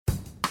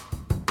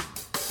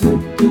Namaste,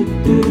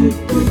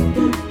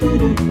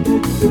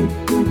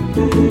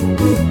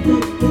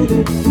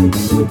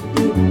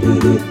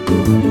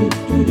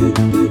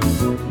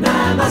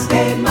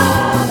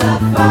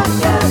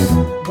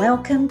 motherfuckers.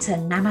 Welcome to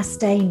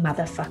Namaste,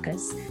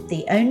 Motherfuckers,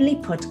 the only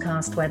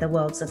podcast where the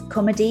worlds of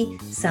comedy,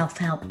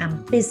 self-help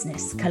and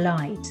business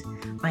collide.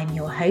 I'm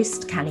your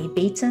host, Callie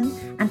Beaton,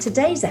 and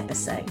today's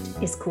episode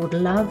is called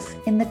Love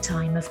in the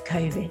Time of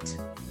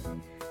COVID.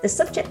 The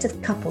subject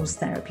of couples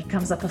therapy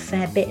comes up a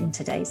fair bit in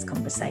today's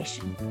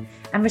conversation,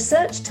 and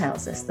research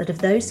tells us that of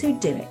those who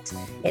do it,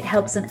 it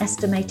helps an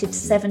estimated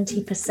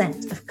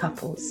 70% of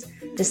couples,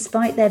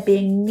 despite there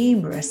being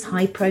numerous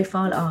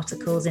high-profile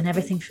articles in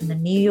everything from the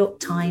New York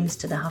Times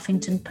to the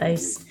Huffington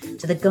Post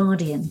to the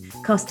Guardian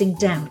casting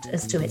doubt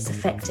as to its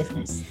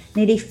effectiveness.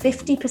 Nearly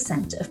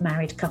 50% of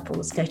married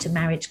couples go to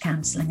marriage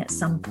counselling at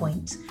some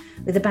point,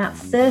 with about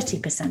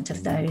 30%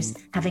 of those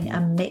having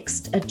a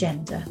mixed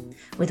agenda,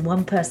 with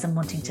one person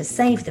wanting to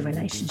save the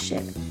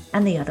relationship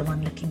and the other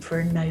one looking for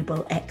a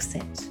noble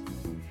exit.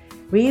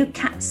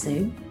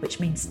 Ryukatsu, which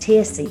means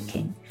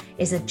tear-seeking,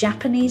 is a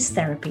Japanese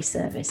therapy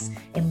service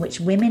in which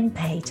women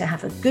pay to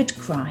have a good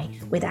cry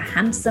with a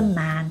handsome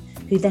man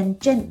who then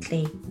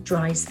gently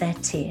dries their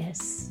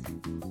tears.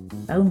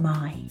 Oh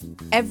my.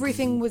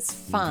 Everything was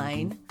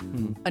fine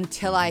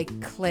until I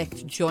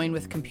clicked join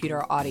with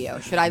computer audio.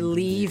 Should I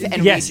leave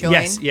and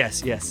rejoin?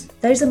 Yes.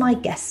 Those are my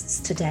guests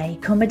today,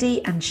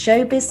 comedy and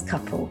showbiz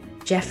couple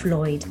Geoff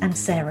Lloyd and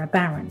Sara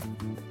Barron.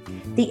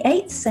 The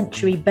 8th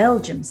century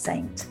Belgian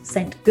saint,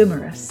 Saint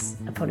Gumerus,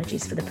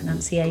 apologies for the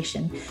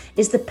pronunciation,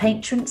 is the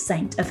patron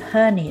saint of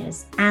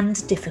hernias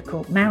and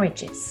difficult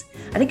marriages.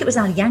 I think it was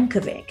Al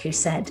Yankovic who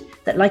said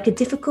that like a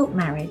difficult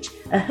marriage,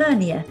 a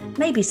hernia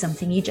may be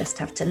something you just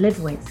have to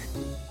live with.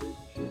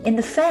 In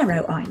the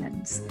Faroe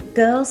Islands,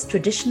 girls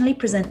traditionally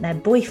present their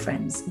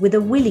boyfriends with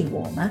a willy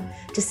warmer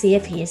to see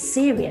if he is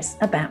serious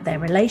about their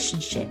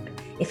relationship.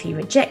 If he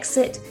rejects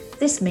it,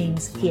 this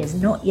means he is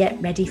not yet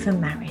ready for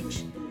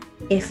marriage.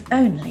 If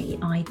only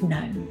I'd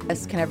known.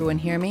 Yes, can everyone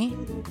hear me?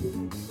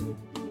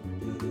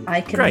 I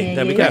can Great, hear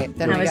there we you. go. Great,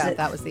 there we How is go. it?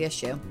 That was the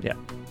issue. Yeah.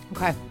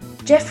 Okay.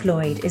 Geoff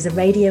Lloyd is a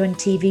radio and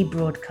TV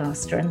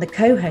broadcaster and the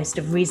co-host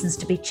of Reasons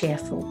to be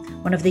Cheerful,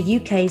 one of the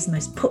UK's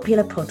most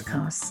popular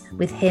podcasts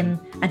with him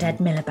and Ed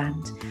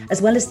Miliband,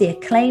 as well as the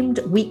acclaimed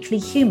weekly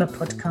humour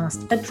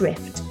podcast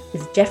Adrift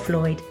with Geoff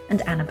Lloyd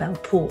and Annabelle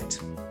Port.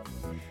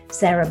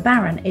 Sara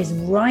Barron is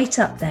right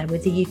up there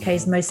with the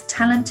UK's most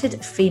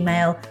talented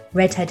female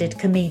red-headed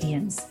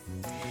comedians.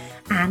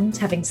 And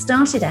having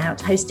started out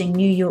hosting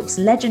New York's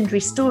legendary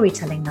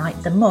storytelling night,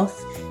 The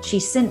Moth,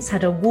 she's since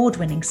had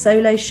award-winning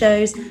solo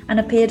shows and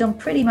appeared on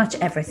pretty much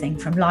everything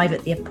from Live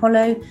at the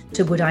Apollo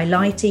to Would I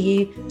Lie to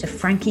You to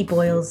Frankie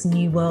Boyle's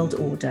New World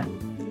Order.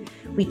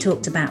 We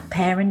talked about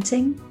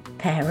parenting,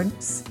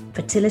 parents,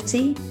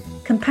 fertility,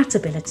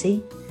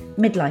 compatibility,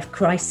 midlife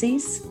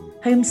crises,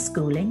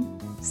 homeschooling,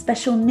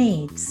 special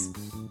needs,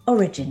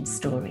 origin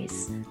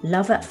stories,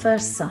 love at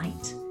first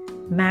sight,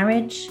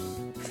 marriage,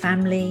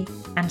 family,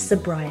 and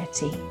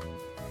sobriety.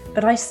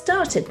 But I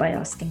started by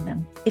asking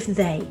them if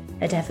they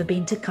had ever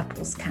been to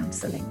couples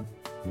counselling.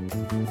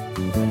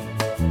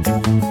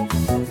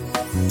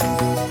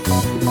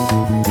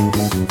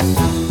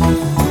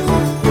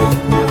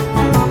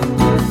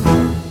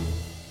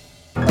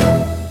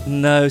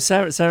 No,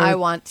 Sarah I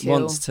want to,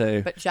 wants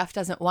to. but Geoff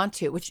doesn't want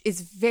to, which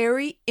is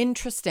very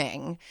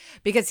interesting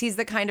because he's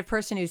the kind of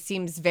person who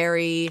seems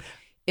very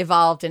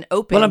evolved and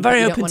open. Well, I'm but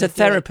very you don't open wanna to do it.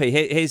 therapy.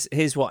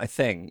 Here's what I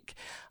think.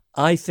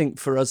 I think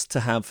for us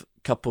to have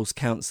couples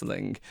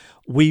counselling,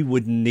 we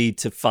would need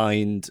to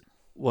find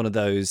one of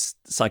those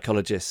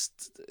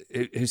psychologists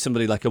who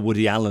somebody like a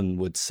Woody Allen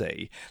would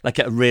see, like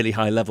at a really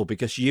high level,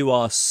 because you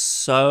are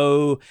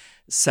so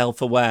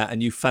self-aware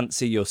and you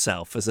fancy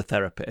yourself as a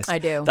therapist. I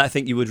do. That I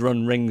think you would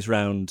run rings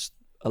round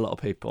a lot of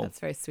people. That's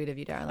very sweet of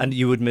you, darling. And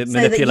you would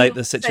manipulate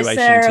the situation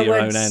Sarah to your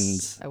would- own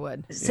ends. I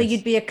would. So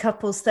you'd be a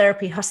couples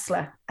therapy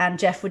hustler and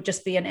Geoff would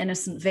just be an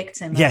innocent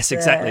victim Yes, of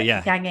exactly.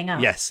 Yeah. ganging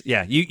up. Yes,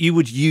 yeah. You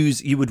would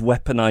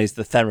weaponize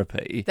the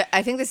therapy.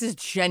 I think this is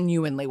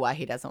genuinely why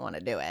he doesn't want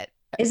to do it.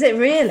 Is it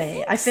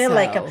really? I feel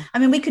like, so. I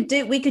mean, we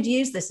could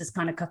use this as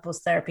kind of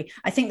couples therapy.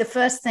 I think the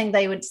first thing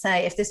they would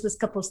say, if this was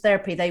couples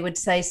therapy, they would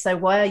say, so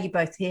why are you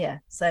both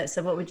here? So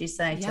what would you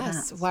say to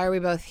Yes. that? Why are we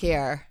both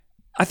here?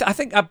 I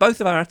think both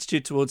of our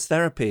attitude towards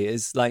therapy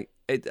is like,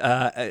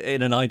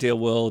 in an ideal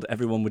world,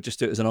 everyone would just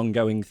do it as an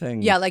ongoing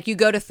thing. Yeah, like you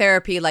go to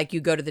therapy, like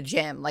you go to the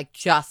gym, like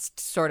just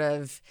sort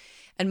of.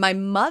 And my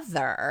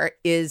mother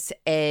is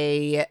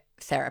a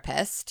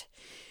therapist.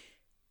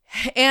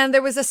 And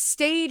there was a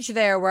stage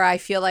there where I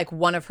feel like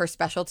one of her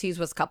specialties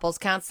was couples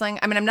counseling.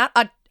 I mean, I'm not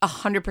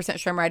 100%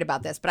 sure I'm right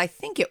about this, but I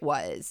think it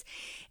was.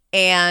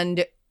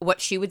 And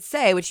what she would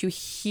say, which you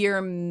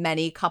hear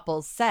many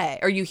couples say,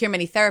 or you hear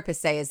many therapists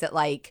say, is that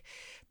like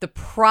The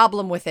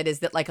problem with it is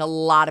that like a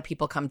lot of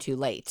people come too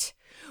late.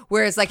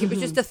 Whereas like it was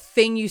just a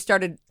thing you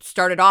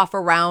started off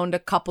around a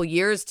couple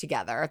years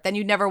together, then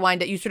you never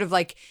wind up, you sort of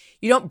like,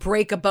 you don't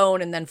break a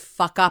bone and then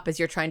fuck up as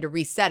you're trying to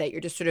reset it.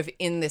 You're just sort of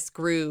in this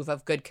groove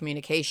of good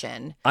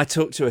communication. I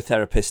talked to a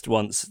therapist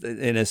once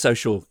in a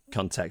social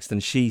context,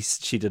 and she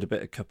did a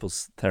bit of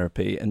couples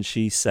therapy, and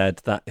she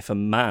said that if a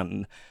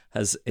man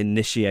has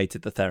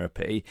initiated the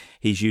therapy,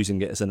 he's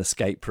using it as an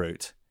escape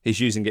route. He's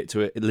using it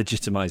to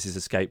legitimize his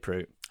escape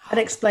route. That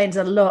explains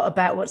a lot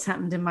about what's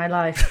happened in my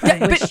life.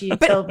 I wish you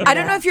told me I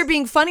don't know that. if you're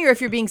being funny or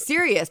if you're being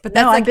serious, but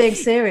that's No, I'm like being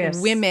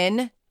serious.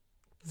 Women,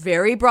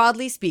 very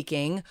broadly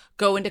speaking,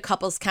 go into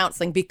couples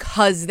counseling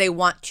because they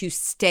want to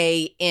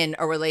stay in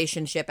a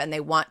relationship and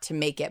they want to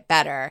make it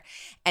better.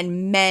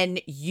 And men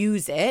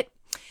use it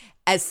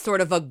as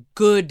sort of a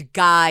good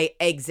guy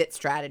exit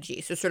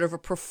strategy. So sort of a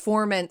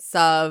performance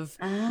of,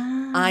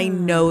 I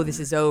know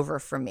this is over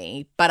for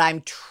me, but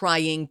I'm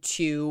trying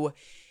to,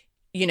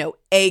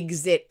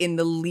 exit in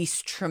the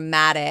least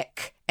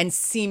traumatic and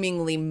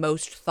seemingly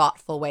most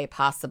thoughtful way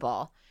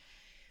possible.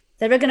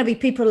 There are going to be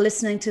people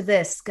listening to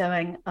this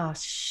going, oh,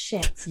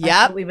 shit.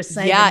 Yeah, we were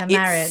saving the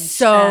marriage.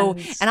 So,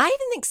 and I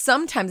even think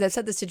sometimes, I've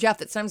said this to Geoff,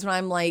 that sometimes when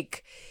I'm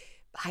like,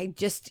 I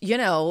just,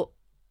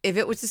 if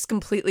it was just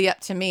completely up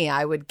to me,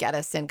 I would get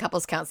us in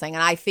couples counseling.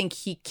 And I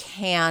think you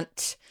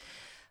can't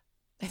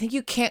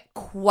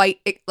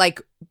quite,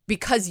 like,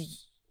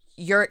 because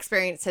your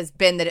experience has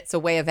been that it's a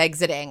way of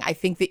exiting. I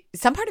think that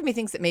some part of me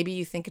thinks that maybe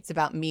you think it's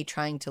about me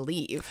trying to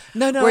leave.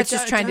 No, or it's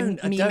just trying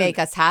to make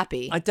us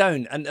happy. I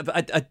don't. And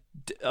I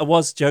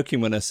was joking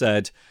when I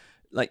said,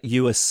 like,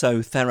 you are so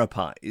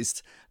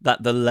therapized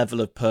that the level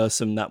of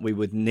person that we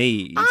would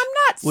need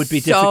would be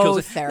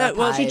difficult. Therapized. No,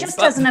 well, she just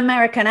has an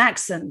American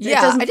accent.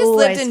 Yeah, I just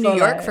lived in New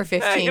York for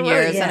 15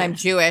 years, yeah. and I'm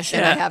Jewish,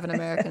 and I have an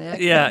American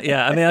accent.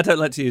 Yeah. I mean, I don't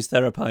like to use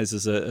therapize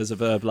as a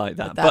verb like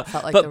that.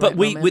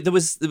 But there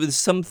was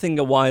something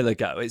a while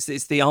ago.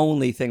 It's the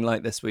only thing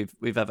like this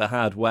we've ever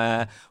had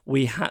where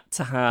we had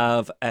to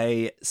have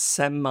a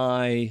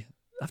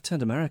I've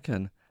turned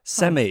American.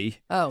 Semi.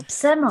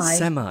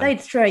 They'd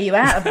throw you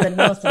out of the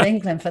north of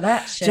England for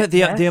that shit.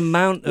 The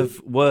amount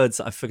of words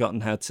I've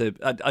forgotten how to.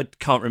 I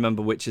can't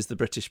remember which is the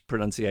British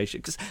pronunciation,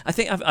 because I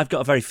think I've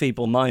got a very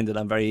feeble mind and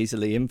I'm very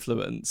easily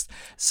influenced.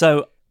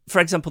 So, for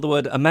example, the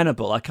word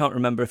amenable, I can't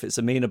remember if it's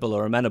amenable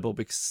or amenable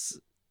because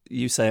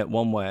you say it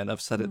one way and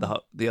I've said it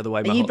the other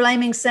way. Are you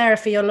blaming Sarah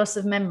for your loss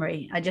of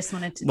memory? I just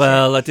wanted to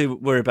Well, I do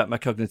worry about my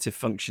cognitive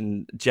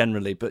function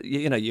generally, but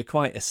you're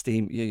quite a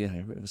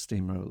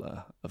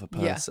steamroller of a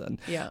person.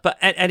 Yeah. But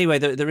anyway,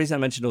 the reason I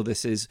mentioned all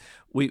this is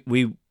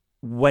we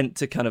went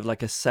to kind of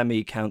like a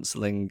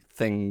semi-counselling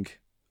thing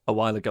a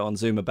while ago on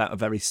Zoom about a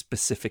very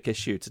specific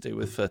issue to do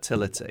with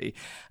fertility.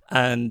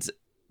 And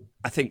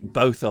I think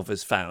both of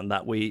us found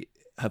that we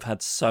have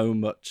had so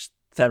much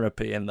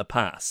therapy in the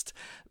past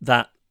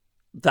that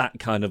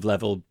kind of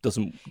level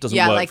doesn't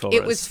work for us.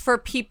 It was for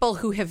people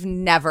who have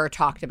never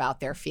talked about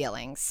their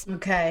feelings.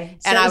 Okay.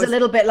 So it was a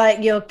little bit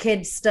like your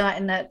kids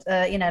starting at,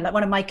 like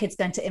one of my kids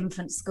going to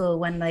infant school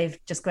when they've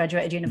just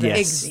graduated university.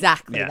 Yes.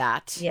 Exactly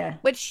that. Yeah.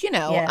 Which,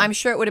 I'm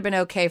sure it would have been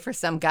okay for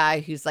some guy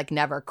who's like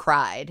never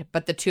cried.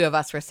 But the two of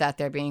us were sat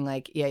there being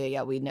like,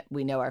 yeah,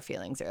 we know our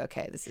feelings are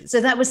okay.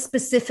 So that was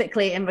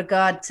specifically in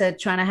regard to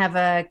trying to have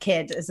a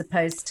kid as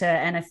opposed to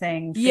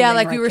anything. Yeah,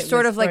 like we were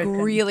sort of like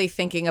really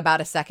thinking about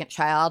a second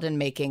child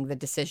and making the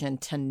decision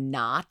to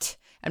not.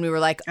 And we were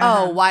like,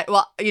 why?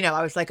 Well,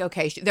 I was like,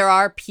 okay, there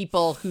are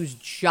people whose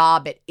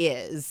job it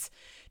is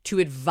to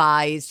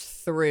advise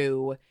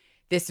through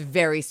this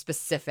very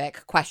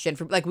specific question.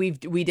 For like we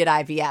did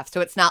IVF,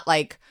 so it's not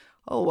like,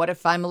 oh, what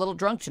if I'm a little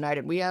drunk tonight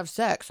and we have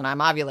sex and I'm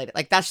ovulated?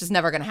 Like that's just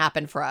never going to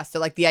happen for us. So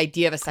like the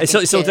idea of a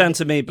second it's all down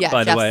to me.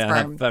 By the way, sperm. I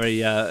have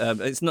very.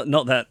 It's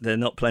not that they're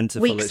not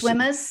plentiful. Weak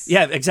swimmers.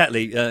 Yeah,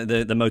 exactly.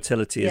 The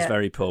motility is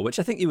very poor, which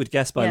I think you would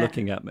guess by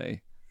looking at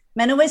me.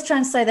 Men always try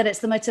and say that it's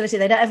the motility.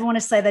 They don't ever want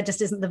to say there just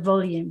isn't the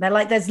volume. They're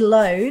like, there's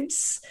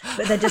loads,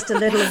 but they're just a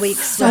little weak.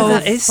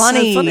 That is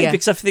funny. So funny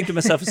because I think of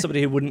myself as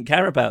somebody who wouldn't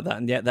care about that,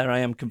 and yet there I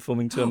am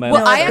conforming to a male.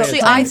 Well,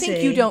 I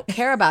think you don't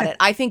care about it.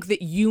 I think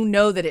that you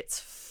know that it's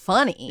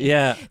funny.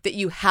 Yeah. That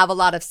you have a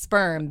lot of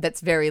sperm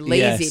that's very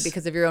lazy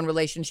because of your own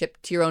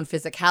relationship to your own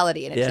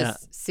physicality, and it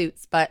just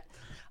suits. But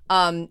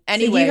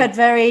anyway, so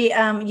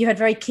you had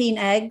very keen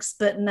eggs,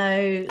 but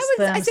no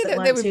sperms. I think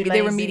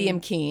they were medium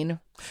keen.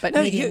 But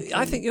no,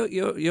 I think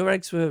your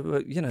eggs were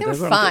they were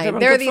fine.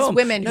 There are these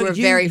women who are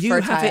very fertile.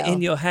 You have it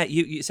in your head.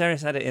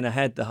 Sarah's had it in her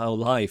head the whole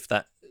life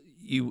that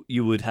you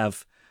would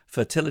have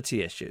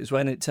fertility issues,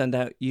 when it turned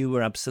out you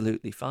were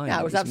absolutely fine. Yeah,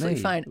 I was absolutely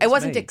fine. I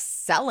wasn't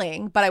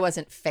excelling, but I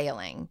wasn't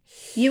failing.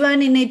 You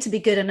only need to be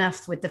good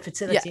enough with the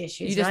fertility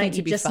issues. You just need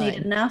to be fine.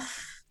 Need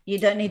enough. You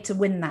don't need to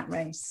win that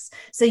race.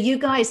 So you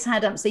guys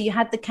had so you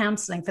had the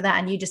counselling for that,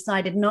 and you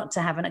decided not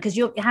to have it because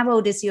how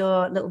old is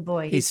your little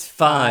boy? He's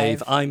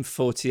 5. I'm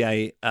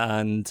 48,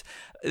 and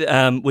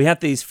We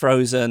had these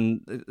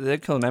frozen, they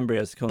don't call them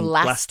embryos, they call them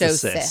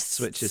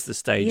Blastocysts, which is the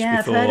stage Yeah,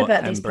 before I've heard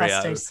about embryo.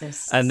 these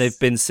blastocysts. And they've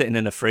been sitting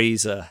in a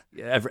freezer.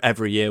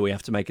 Every year we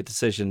have to make a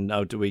decision.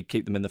 Oh, do we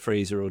keep them in the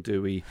freezer or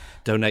do we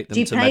donate them to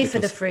medical? Do you pay for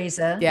the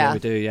freezer? Yeah, we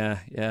do, yeah.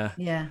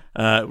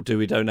 Do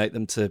we donate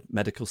them to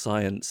medical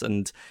science?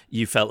 And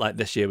you felt like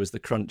this year was the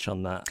crunch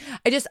on that.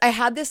 I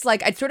had this,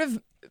 like, I'd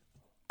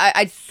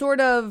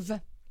sort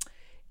of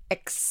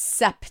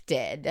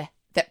accepted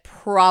that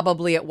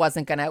probably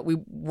we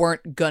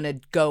weren't gonna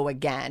go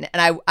again.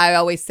 And I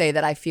always say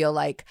that I feel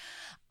like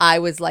I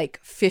was like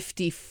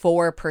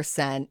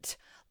 54%,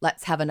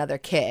 let's have another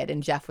kid.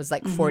 And Geoff was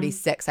like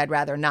 46, I'd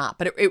rather not.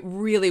 But it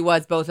really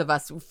was both of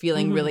us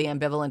feeling really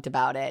ambivalent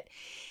about it.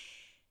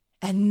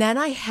 And then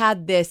I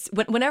had this,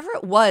 whenever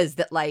it was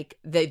that like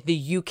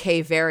the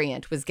UK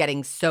variant was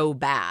getting so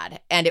bad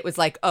and it was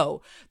like,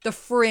 oh, the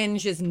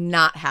fringe is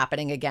not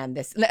happening again,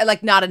 this,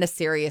 like not in a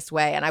serious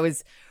way. And I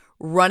was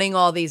running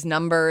all these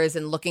numbers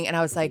and looking, and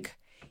I was like,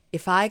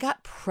 if I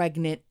got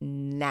pregnant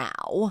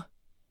now,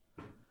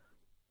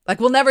 like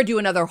we'll never do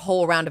another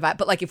whole round of it,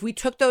 but like if we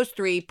took those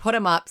 3, put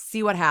them up,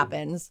 see what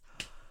happens,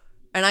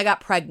 and I got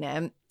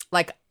pregnant,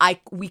 like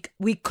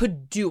we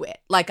could do it.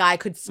 Like I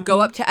could go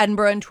up to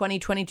Edinburgh in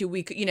 2022,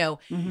 we could,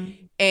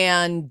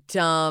 and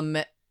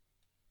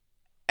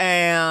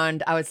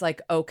I was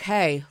like,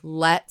 okay,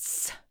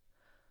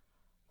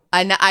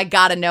 I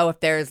gotta know if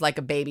there's like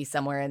a baby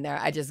somewhere in there.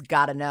 I just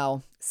gotta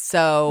know.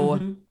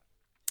 So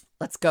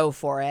let's go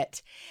for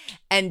it.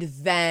 And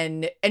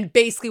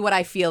basically what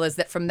I feel is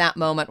that from that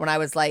moment when I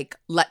was like,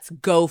 let's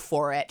go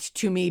for it,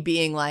 to me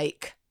being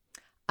like,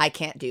 I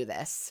can't do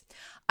this.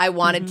 I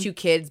wanted 2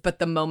 kids, but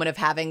the moment of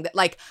having that,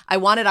 like I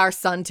wanted our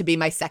son to be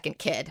my second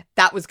kid.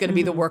 That was going to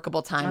be the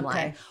workable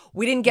timeline. Okay.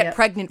 We didn't get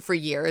pregnant for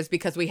years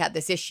because we had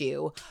this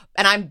issue,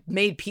 and I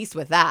made peace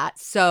with that.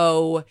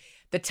 So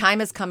the time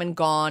has come and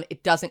gone.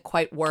 It doesn't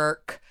quite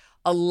work.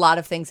 A lot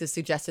of things have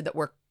suggested that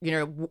we're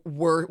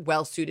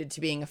well suited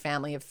to being a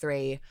family of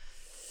 3.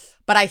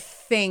 But I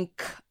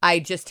think I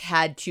just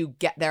had to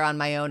get there on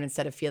my own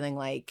instead of feeling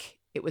like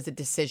it was a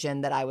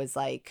decision that I was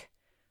like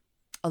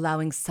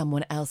allowing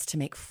someone else to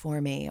make for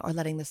me or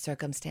letting the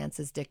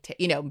circumstances dictate,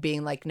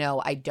 being like,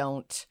 no, I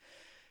don't,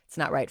 it's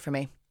not right for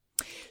me.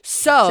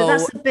 So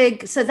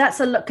that's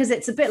a lot, because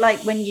it's a bit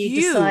like when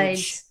you decide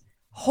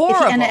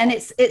horrible. And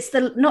it's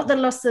not the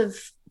loss of,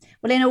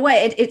 well, in a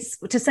way, it's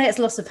to say it's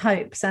loss of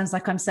hope sounds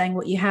like I'm saying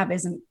what you have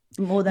isn't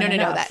more than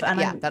enough.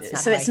 That's not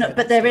so it's not.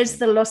 But there is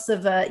the loss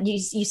of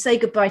you say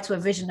goodbye to a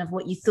vision of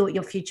what you thought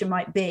your future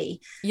might be.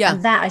 Yeah,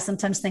 and that I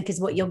sometimes think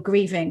is what you're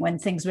grieving when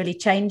things really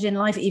change in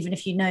life, even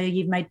if you know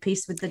you've made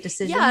peace with the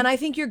decision. Yeah, and I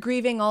think you're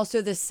grieving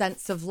also this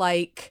sense of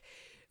like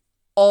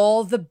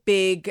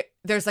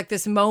there's like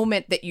this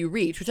moment that you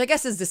reach, which I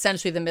guess is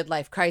essentially the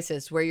midlife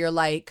crisis, where you're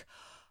like,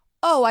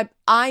 oh,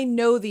 I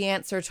know the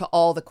answer to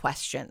all the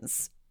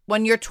questions.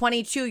 When you're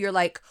 22, you're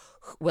like,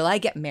 will I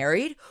get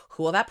married?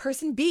 Who will that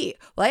person be?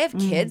 Will I have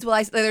kids?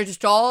 There's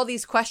just all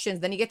these questions.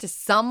 Then you get to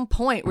some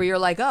point where you're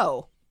like,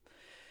 oh,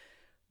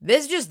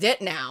 this is just it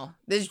now.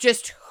 This is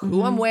just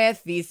who I'm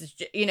with.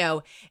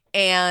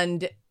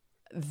 And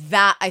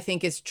that I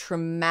think is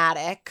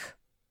traumatic.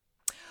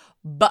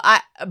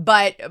 But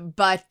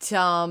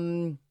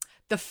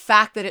the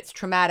fact that it's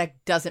traumatic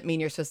doesn't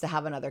mean you're supposed to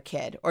have another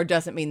kid, or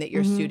doesn't mean that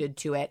you're suited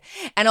to it.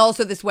 And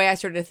also this way I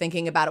started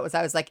thinking about it was,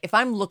 I was like, if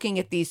I'm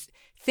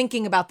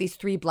thinking about these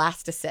 3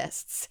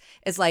 blastocysts,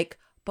 is like,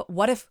 but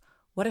what if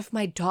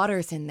my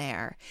daughter's in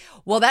there?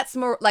 Well, that's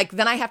more like,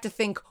 then I have to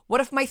think,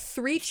 what if my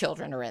 3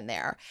 children are in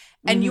there?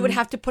 And you would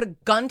have to put a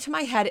gun to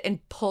my head and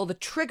pull the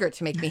trigger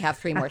to make me have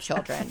 3 more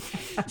children.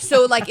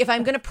 So like, if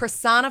I'm going to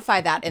personify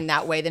that in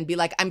that way, then be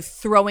like, I'm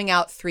throwing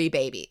out 3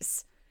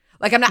 babies.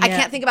 Like I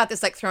can't think about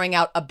this like throwing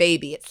out a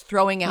baby. It's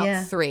throwing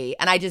out 3.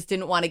 And I just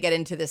didn't want to get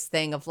into this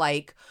thing of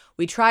like,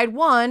 we tried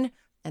 1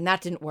 and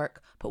that didn't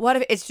work. But what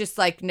if it's just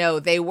like,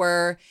 no,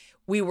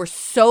 we were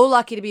so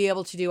lucky to be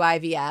able to do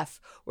IVF.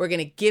 We're going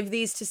to give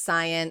these to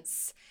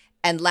science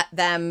and let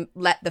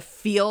the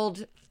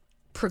field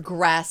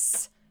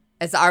progress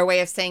as our way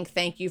of saying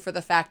thank you for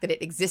the fact that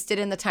it existed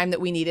in the time that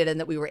we needed and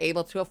that we were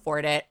able to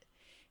afford it.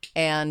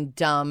 And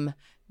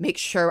make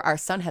sure our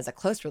son has a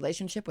close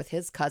relationship with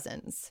his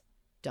cousins.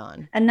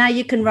 Done. And now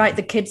you can write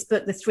the kids'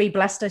 book, The 3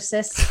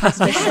 Blastocysts.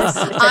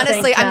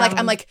 Honestly,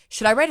 I'm like,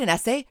 should I write an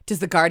essay? Does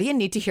The Guardian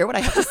need to hear what I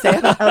have to say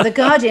about? Oh, The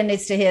Guardian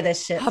needs to hear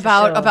this shit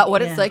about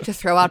what it's like to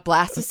throw out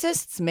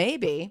blastocysts.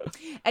 Maybe.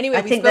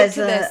 Anyway, we spoke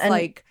to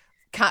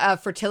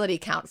this fertility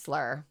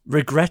counselor.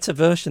 Regret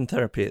aversion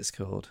therapy, it's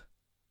called.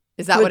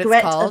 Is that what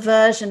it's called?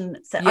 Aversion.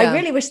 I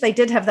really wish they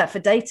did have that for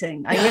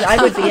dating.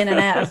 I would be in and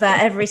out of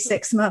that every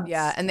 6 months.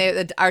 Yeah,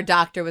 and our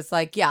doctor was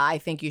like, yeah, I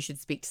think you should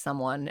speak to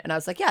someone. And I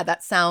was like, yeah,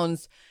 that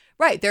sounds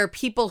right. There are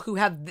people who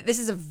this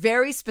is a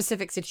very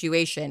specific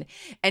situation,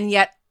 and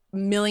yet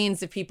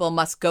millions of people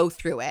must go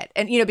through it.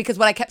 And, because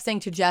what I kept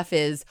saying to Geoff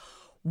is,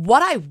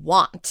 what I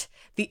want,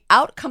 the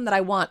outcome that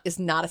I want is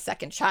not a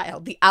second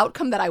child. The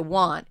outcome that I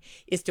want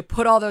is to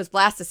put all those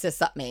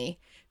blastocysts up me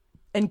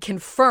and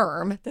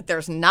confirm that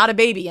there's not a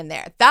baby in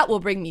there. That will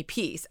bring me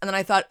peace. And then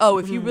I thought,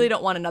 if you really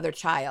don't want another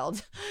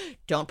child,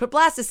 don't put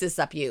blastocysts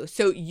up you.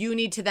 So you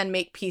need to then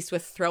make peace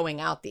with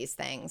throwing out these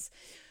things.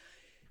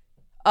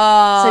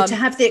 So to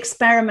have the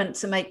experiment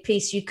to make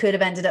peace, you could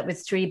have ended up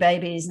with 3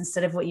 babies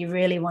instead of what you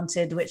really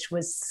wanted, which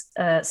was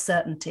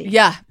certainty.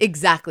 Yeah,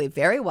 exactly.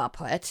 Very well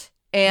put.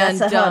 And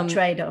that's a hard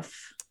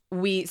trade-off.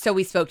 We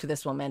spoke to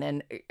this woman,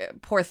 and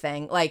poor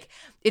thing, like,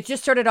 it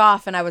just started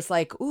off and I was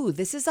like, ooh,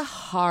 this is a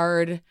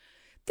hard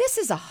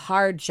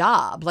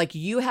job. Like,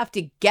 you have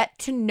to get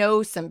to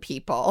know some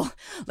people,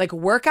 like,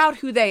 work out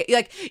who they,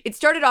 like, it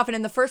started off, and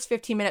in the first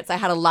 15 minutes, I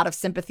had a lot of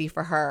sympathy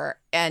for her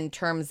in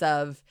terms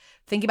of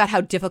thinking about how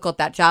difficult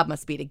that job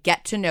must be to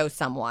get to know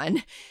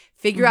someone,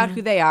 figure out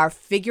who they are,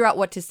 figure out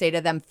what to say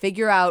to them,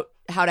 figure out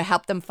how to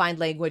help them find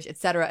language, et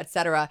cetera, et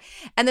cetera.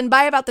 And then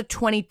by about the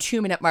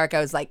 22-minute mark, I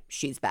was like,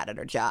 she's bad at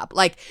her job.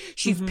 Like,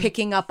 she's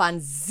picking up on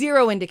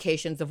zero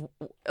indications of,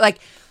 like,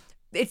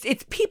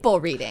 it's people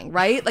reading,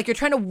 right? Like, you're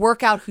trying to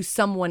work out who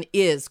someone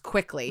is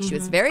quickly. She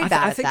was very bad at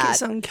that. I think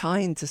it's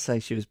unkind to say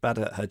she was bad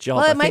at her job.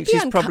 Well, I think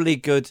she's probably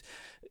good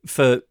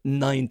for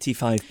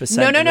 95% of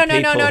the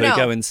people who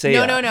go and see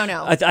her.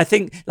 No. I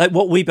think, like,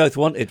 what we both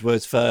wanted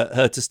was for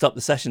her to stop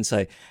the session,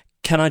 say,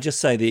 can I just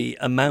say the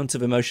amount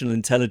of emotional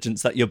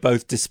intelligence that you're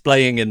both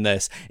displaying in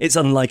this, it's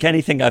unlike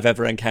anything I've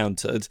ever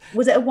encountered.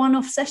 Was it a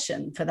one-off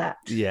session for that?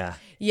 Yeah.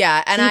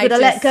 Yeah. And so you would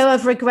have let go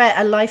of regret,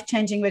 a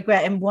life-changing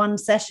regret in one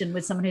session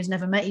with someone who's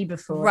never met you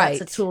before. Right.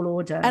 That's a tall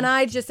order. And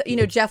I just,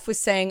 Geoff was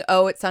saying,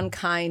 it's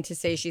unkind to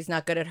say she's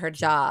not good at her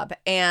job.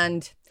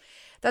 And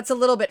that's a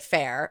little bit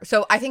fair.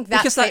 So I think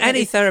that, because like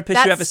any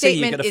therapist you ever see,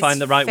 you're going to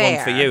find the right one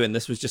for you. And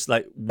this was just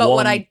like But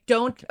what I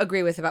don't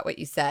agree with about what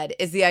you said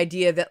is the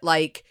idea that,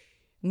 like,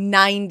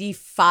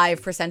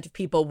 95% of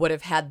people would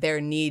have had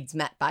their needs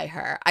met by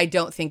her. I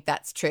don't think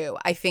that's true.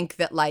 I think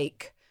that,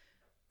 like,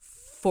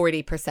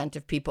 40%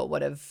 of people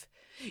would have.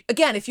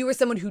 Again, if you were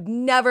someone who'd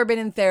never been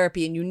in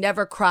therapy and you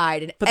never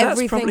cried and but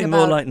everything, that's probably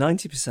more like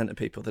 90% of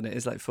people than it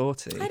is like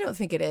 40. I don't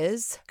think it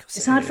is.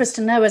 It's hard for us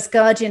to know as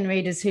Guardian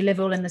readers who live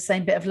all in the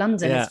same bit of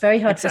London. Yeah, it's very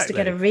hard for us to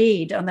get a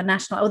read on the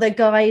national. Although,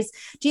 guys,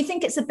 do you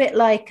think it's a bit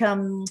like,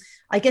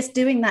 I guess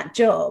doing that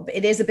job,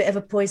 it is a bit of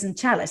a poison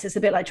chalice. It's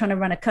a bit like trying to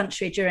run a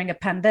country during a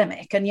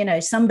pandemic.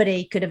 And,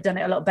 somebody could have done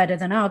it a lot better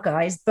than our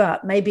guys,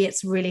 but maybe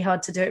it's really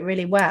hard to do it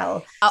really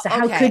well. So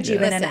how could you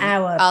in an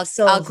hour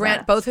I'll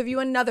grant both of you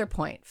another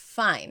point.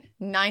 Fine.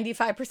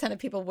 95% of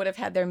people would have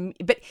had their,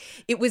 but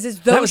it was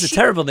as though that was a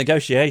terrible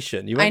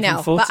negotiation. You went I know,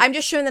 from 40... but I'm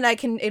just showing that I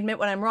can admit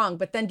when I'm wrong.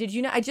 But then did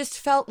you know, I just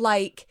felt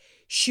like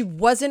she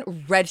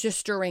wasn't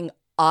registering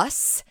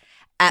us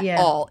at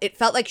all. It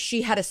felt like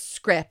she had a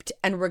script,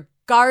 and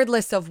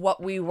regardless of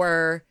what we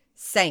were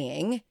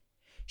saying,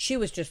 she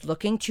was just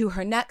looking to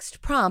her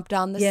next prompt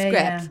on the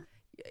script.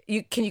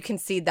 Yeah. Can you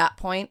concede that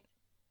point?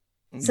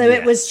 So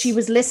it was, she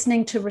was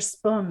listening to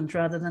respond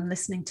rather than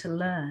listening to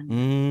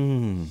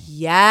learn.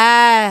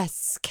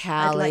 Yes,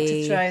 Callie. I'd like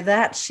to throw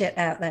that shit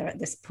out there at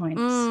this point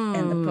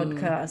in the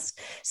podcast.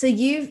 So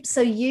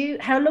you,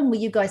 how long were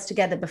you guys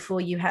together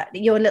before you had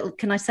your little,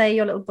 can I say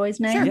your little boy's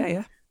name? Sure.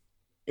 Yeah.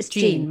 It's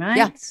Jean, right?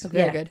 Yeah,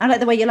 very good. I like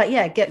the way you're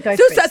like, go for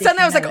so it.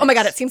 Suddenly I was like, oh my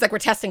God, it seems like we're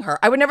testing her.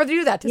 I would never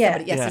do that to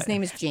somebody. Yes, Yeah. his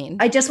name is Jean.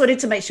 I just wanted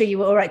to make sure you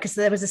were all right, because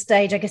there was a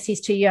stage, I guess he's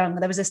too young.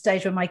 There was a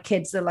stage where my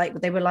kids are like,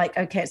 they were like,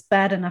 okay, it's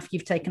bad enough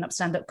you've taken up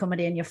stand-up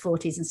comedy in your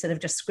 40s instead of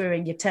just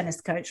screwing your tennis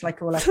coach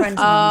like all our friends'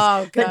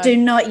 moms. But do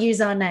not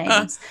use our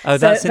names.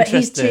 That's interesting. But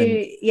he's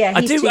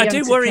too, I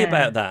do worry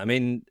about that. I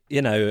mean,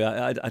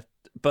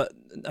 but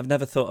I've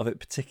never thought of it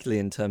particularly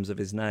in terms of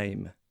his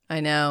name. I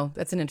know.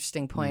 That's an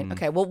interesting point.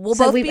 Okay, well, we'll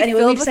both be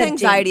anyway, filled with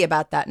anxiety Jean.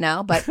 about that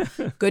now, but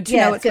good to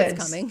know it's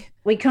what's coming.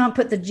 We can't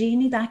put the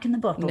genie back in the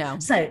bottle. No.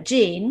 So,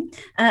 Jean,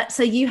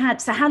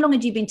 so how long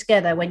had you been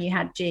together when you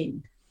had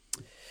Jean?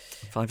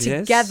 5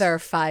 years? Together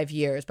 5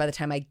 years by the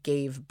time I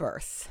gave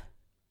birth.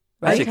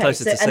 Right? Actually,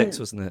 closer to 6,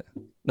 wasn't it?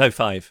 No,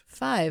 5.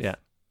 5. Yeah.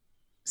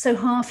 So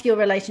half your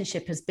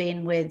relationship has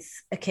been with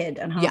a kid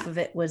and half of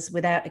it was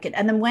without a kid.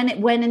 And then when it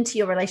went into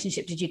your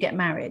relationship, did you get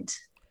married?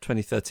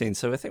 2013.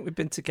 So I think we've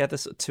been together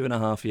sort of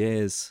 2.5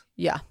 years.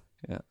 Yeah.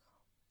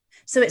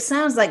 So it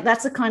sounds like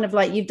that's a kind of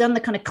like, you've done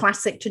the kind of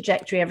classic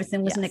trajectory.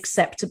 Everything was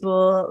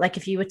unacceptable. Like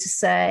if you were to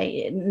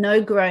say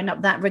no grown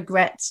up, that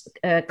regret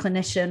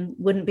clinician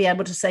wouldn't be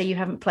able to say you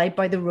haven't played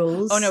by the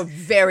rules. Oh no,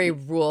 very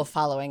rule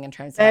following in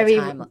terms of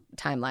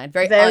timeline.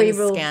 Very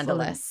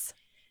unscandalous.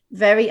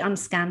 Very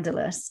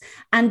unscandalous.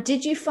 And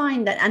did you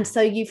find that, and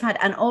so you've had,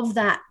 and of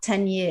that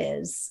 10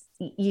 years,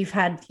 you've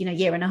had,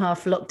 year and a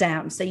half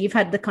lockdown. So you've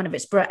had the kind of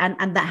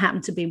and that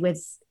happened to be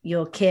with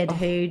your kid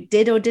who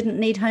did or didn't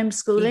need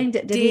homeschooling.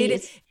 Did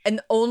he? And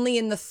only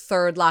in the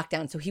third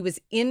lockdown. So he was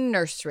in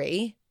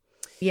nursery.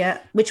 Yeah,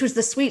 which was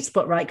the sweet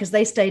spot, right? Because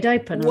they stayed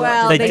open.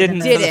 Well, they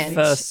didn't for the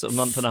first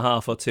month and a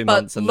half or 2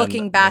 months. And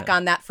looking back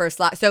on that first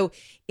lockdown. So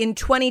in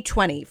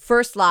 2020,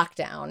 first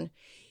lockdown,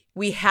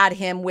 we had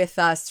him with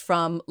us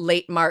from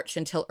late March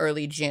until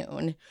early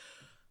June.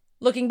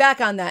 Looking back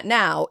on that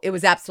now, it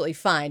was absolutely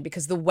fine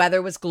because the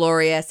weather was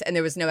glorious and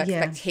there was no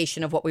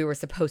expectation of what we were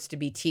supposed to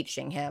be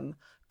teaching him.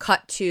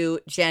 Cut to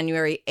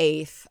January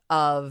 8th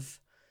of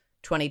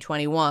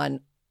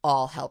 2021,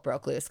 all hell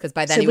broke loose because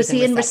by then so he was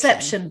in in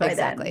reception by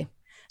exactly. then?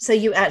 So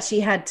you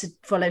actually had to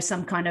follow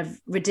some kind of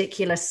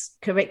ridiculous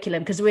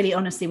curriculum because really,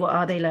 honestly, what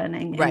are they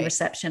learning in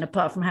reception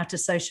apart from how to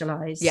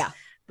socialize? Yeah.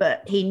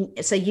 But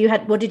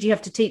what did you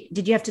have to teach?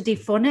 Did you have to do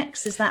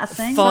phonics? Is that a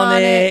thing?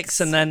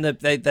 Phonics, and then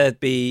there'd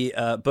be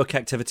book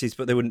activities,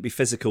 but they wouldn't be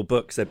physical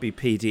books. There'd be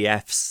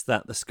PDFs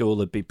that the school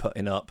would be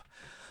putting up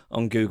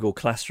on Google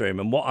Classroom.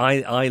 And what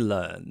I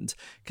learned,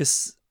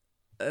 because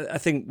I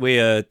think we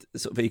are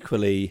sort of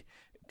equally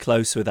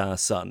close with our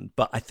son,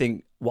 but I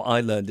think what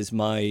I learned is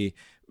my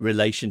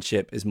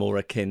relationship is more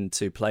akin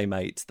to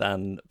playmate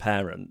than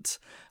parent.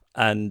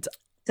 And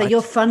so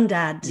you're fun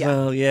dad.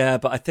 Well, yeah,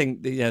 but I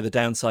think the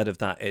downside of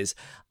that is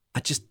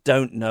I just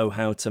don't know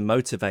how to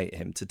motivate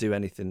him to do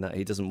anything that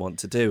he doesn't want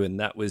to do, and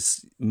that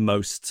was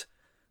most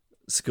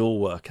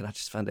schoolwork, and I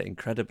just found it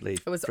incredibly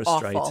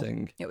frustrating.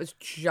 Awful. It was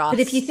just. But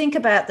if you think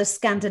about the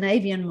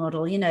Scandinavian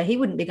model, he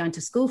wouldn't be going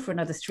to school for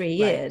another 3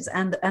 years,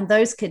 and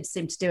those kids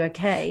seem to do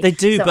okay. They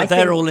do, so but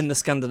they're all in the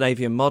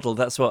Scandinavian model.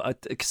 That's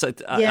what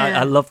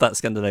I love that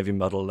Scandinavian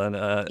model.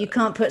 And you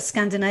can't put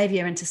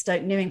Scandinavia into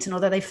Stoke Newington,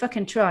 although they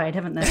fucking tried,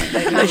 haven't they?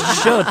 They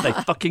should. They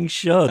fucking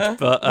should.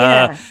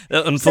 But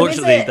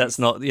unfortunately, that's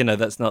not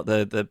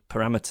the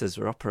parameters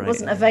we're operating. It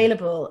wasn't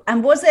available,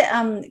 and was it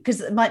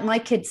because my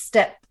kid's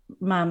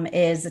mum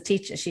is a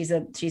teacher. She's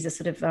a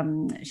sort of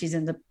she's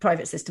in the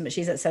private system, but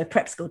she's a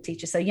prep school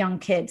teacher, so young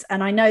kids,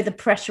 and I know the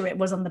pressure it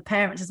was on the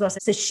parents as well.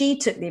 So she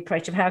took the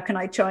approach of how can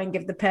I try and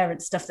give the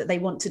parents stuff that they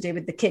want to do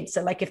with the kids.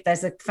 So like if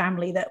there's a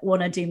family that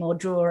want to do more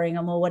drawing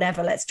or more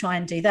whatever, let's try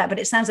and do that. But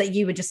it sounds like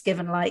you were just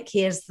given like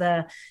here's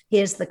the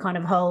kind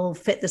of hole,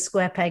 fit the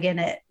square peg in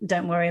it,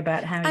 don't worry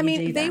about how you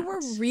do that. They were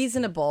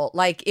reasonable.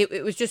 Like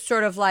it was just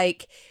sort of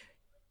like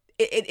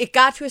it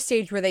got to a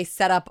stage where they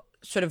set up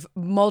sort of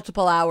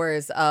multiple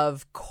hours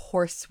of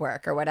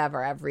coursework or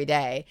whatever every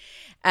day.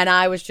 And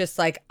I was just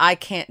like, I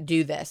can't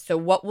do this. So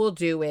what we'll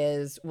do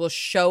is we'll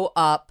show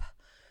up.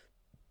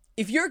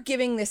 If you're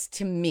giving this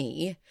to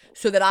me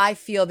so that I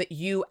feel that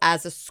you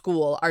as a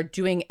school are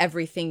doing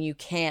everything you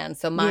can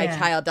so my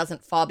child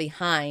doesn't fall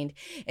behind,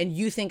 and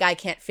you think I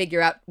can't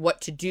figure out what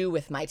to do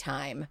with my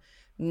time,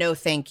 no,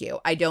 thank you.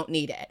 I don't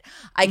need it.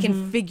 I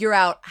can figure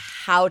out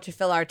how to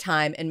fill our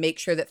time and make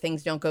sure that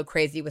things don't go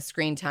crazy with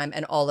screen time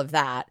and all of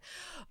that.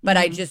 But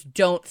I just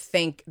don't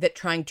think that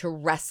trying to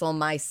wrestle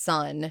my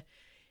son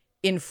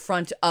in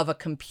front of a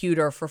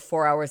computer for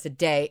 4 hours a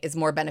day is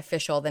more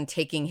beneficial than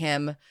taking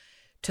him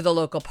to the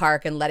local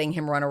park and letting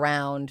him run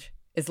around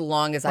as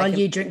long as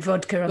you drink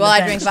vodka on the bench. Well,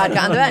 I drink vodka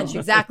on the bench,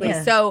 exactly.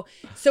 Yeah.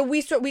 So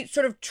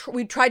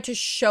we tried to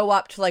show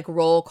up to like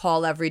roll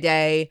call every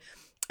day,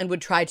 and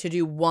would try to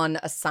do one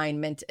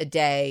assignment a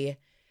day.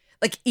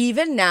 Like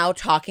even now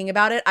talking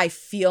about it, I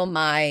feel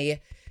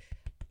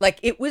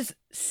it was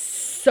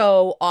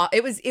so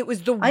it was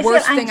the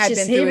worst thing I've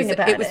been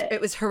through. It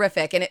was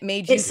horrific, and it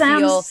made you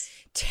feel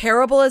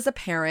terrible as a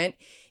parent.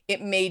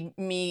 It made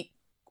me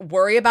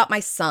worry about my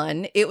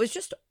son. It was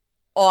just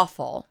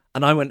awful.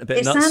 And I went a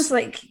bit nuts. Sounds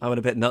like I went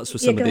a bit nuts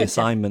with some of the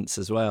assignments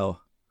as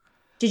well.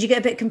 Did you get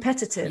a bit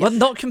competitive? Well,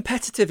 not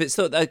competitive. It's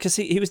not because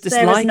he was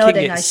disliking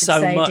it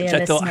so much.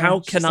 I thought, how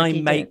can I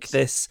make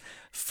this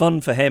fun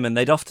for him? And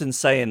they'd often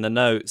say in the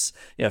notes,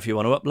 if you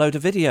want to upload a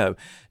video.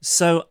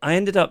 So I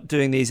ended up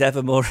doing these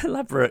ever more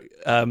elaborate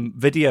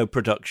video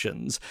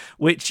productions,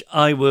 which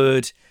I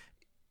would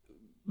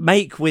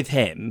make with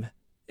him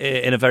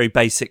in a very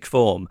basic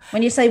form.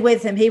 When you say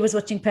with him, he was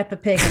watching Peppa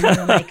Pig and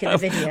you were making the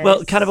videos.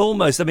 Well, kind of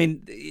almost. I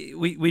mean,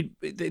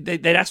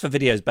 they'd ask for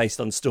videos based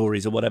on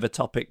stories or whatever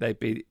topic they'd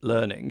be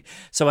learning.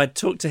 So I'd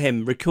talk to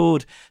him,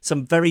 record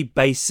some very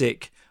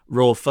basic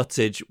raw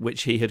footage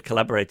which he had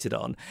collaborated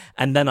on,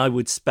 and then I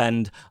would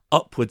spend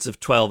upwards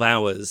of 12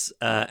 hours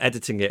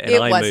editing it in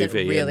iMovie. It wasn't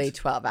really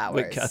 12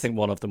 hours. I think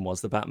one of them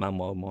was, the Batman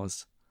one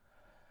was.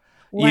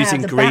 Wow,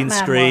 using green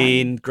Batman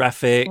screen,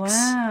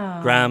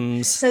 graphics,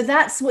 grams. So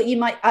that's what you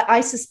might. I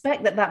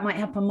suspect that might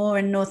happen more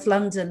in North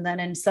London than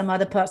in some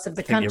other parts of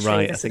the country. You're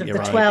right. The I think sort you're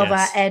of right. The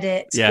 12-hour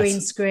edit, yes. green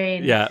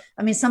screen. Yeah.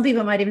 I mean, some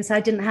people might even say I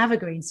didn't have a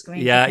green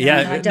screen. Yeah.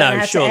 I don't know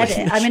how to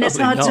edit. I mean, it's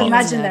hard to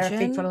imagine there are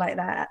people like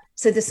that.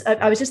 So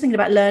I was just thinking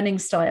about learning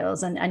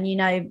styles, and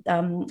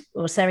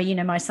or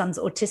Sarah, my son's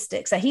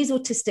autistic. So he's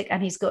autistic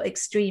and he's got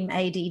extreme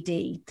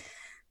ADD.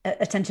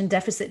 Attention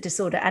deficit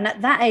disorder, and at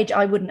that age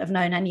I wouldn't have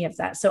known any of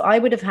that. So I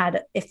would have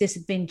had, if this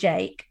had been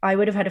Jake, I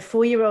would have had a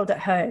 4-year-old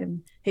at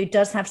home who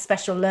does have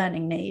special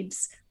learning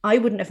needs. I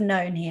wouldn't have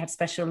known he had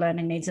special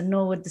learning needs, and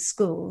nor would the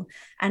school,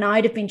 and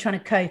I'd have been trying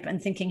to cope and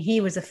thinking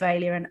he was a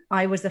failure and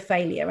I was a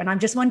failure. And I'm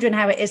just wondering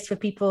how it is for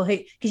people who,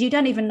 because you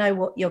don't even know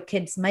what your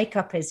kid's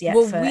makeup is yet.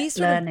 Well, we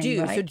sort of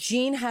do. Right? So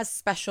Gene has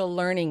special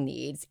learning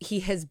needs.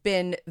 He has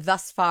been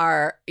thus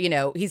far,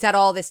 he's had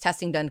all this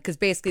testing done, because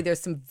basically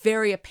there's some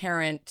very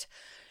apparent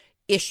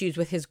issues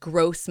with his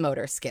gross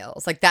motor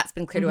skills. Like that's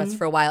been clear to us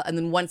for a while. And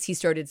then once he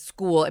started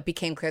school, it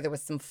became clear there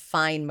was some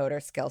fine motor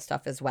skill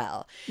stuff as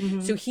well.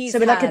 So he's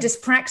like a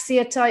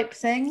dyspraxia type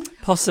thing?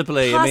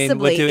 Possibly. I mean,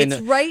 we're doing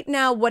it's right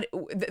now what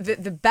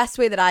the best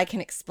way that I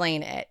can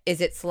explain it is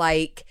it's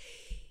like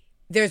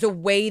there's a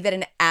way that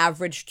an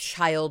average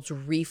child's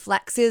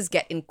reflexes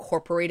get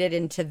incorporated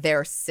into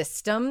their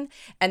system,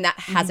 and that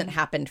hasn't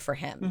happened for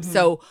him.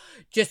 So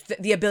just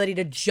the ability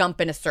to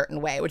jump in a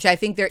certain way, which I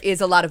think there is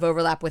a lot of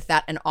overlap with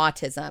that and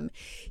autism.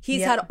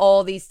 He's had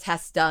all these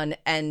tests done,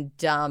 and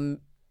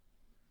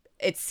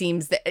it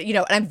seems that,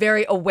 and I'm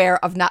very aware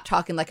of not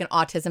talking like an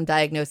autism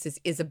diagnosis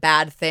is a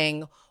bad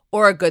thing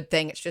or a good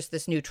thing. It's just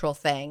this neutral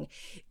thing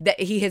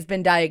that he has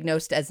been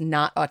diagnosed as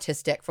not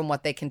autistic from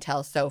what they can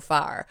tell so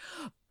far.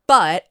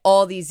 But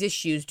all these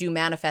issues do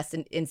manifest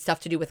in stuff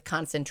to do with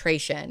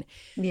concentration.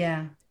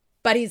 Yeah.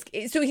 But he's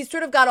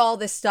sort of got all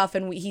this stuff,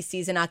 and he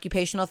sees an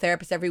occupational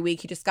therapist every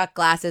week. He just got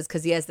glasses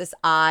because he has this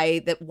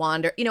eye that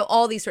wander,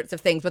 all these sorts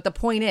of things. But the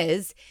point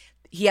is,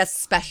 he has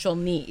special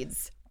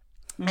needs.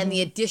 And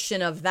the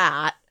addition of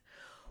that,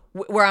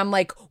 where I'm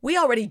like, we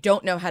already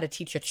don't know how to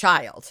teach a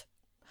child.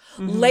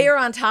 Layer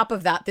on top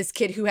of that, this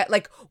kid who had,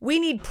 we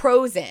need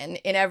pros in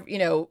every,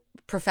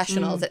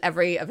 professionals at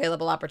every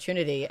available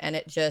opportunity. And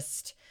it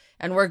just...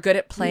 And we're good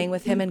at playing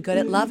with him and good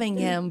at loving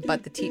him,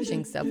 but the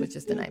teaching stuff was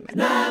just a nightmare.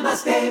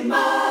 Namaste,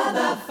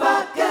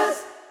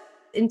 motherfuckers.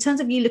 In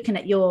terms of you looking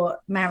at your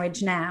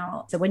marriage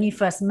now, so when you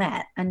first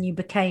met and you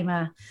became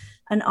an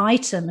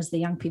item, as the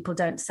young people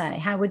don't say,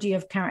 how would you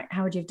have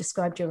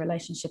described your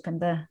relationship in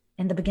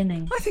the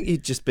beginning? I think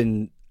you'd just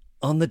been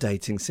on the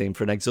dating scene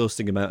for an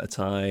exhausting amount of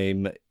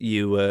time.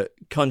 You were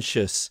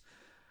conscious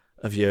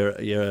of your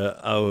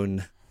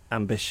own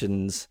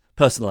ambitions,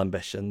 personal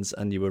ambitions,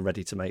 and you were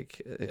ready to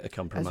make a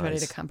compromise. I was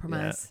ready to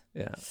compromise.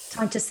 Yeah.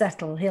 Time to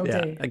settle. He'll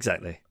do.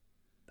 Exactly.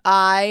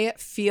 I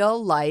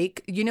feel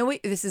like,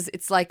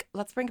 it's like,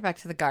 let's bring it back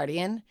to The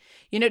Guardian.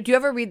 Do you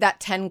ever read that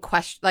 10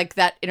 question, like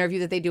that interview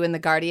that they do in The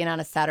Guardian on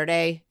a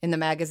Saturday in the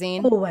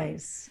magazine?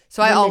 Always.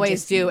 So I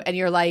always do. And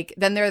you're like,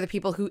 then there are the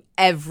people who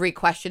every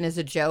question is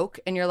a joke,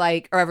 and you're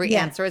like, or every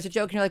answer is a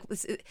joke. And you're like,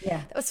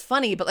 that was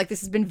funny, but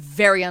this has been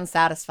very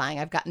unsatisfying.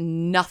 I've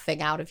gotten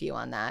nothing out of you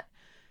on that.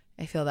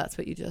 I feel that's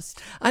what you just...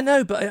 I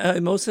know, but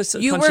I'm also so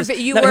conscious...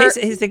 Here's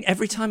the thing.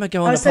 Every time I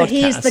go on a podcast... so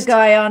he's the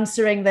guy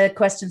answering the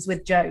questions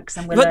with jokes,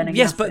 and we're learning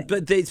nothing.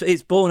 But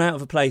it's born out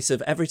of a place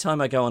of every time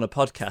I go on a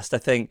podcast, I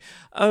think,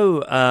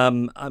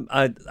 I'm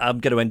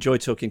going to enjoy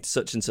talking to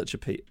such and such a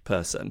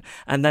person.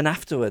 And then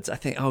afterwards, I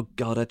think, oh,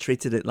 God, I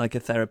treated it like a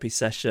therapy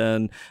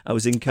session. I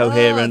was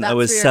incoherent. I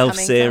was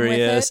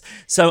self-serious.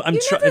 So I'm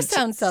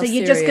trying... So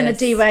you're just going to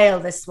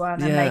derail this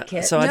one and make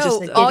it... So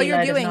all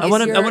you're doing is... I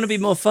want to be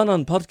more fun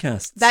on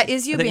podcasts. That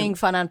is you being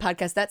fun on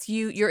podcasts. That's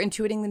you're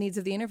intuiting the needs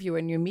of the interviewer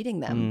and you're meeting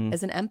them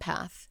as an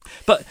empath.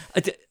 But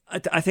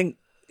I think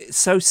it's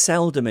so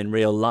seldom in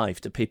real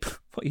life do people...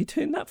 What are you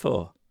doing that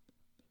for?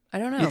 I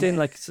don't know. You're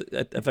doing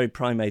a very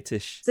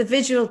primate-ish... It's a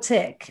visual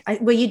tick.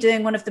 Were you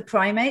doing one of the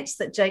primates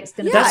that Jake's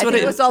going to... Yeah, I think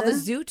it was all the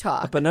zoo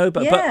talk. But no,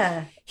 but...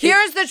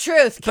 Here's the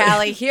truth,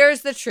 Callie.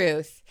 Here's the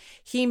truth.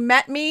 He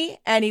met me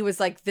and he was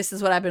like, this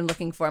is what I've been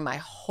looking for my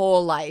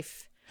whole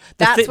life.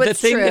 That's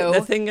what's true.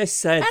 The thing I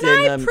said,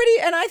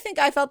 and I think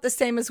I felt the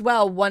same as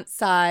well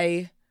once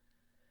I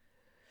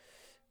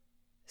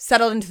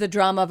settled into the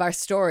drama of our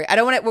story. I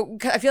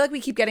feel like we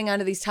keep getting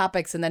onto these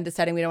topics and then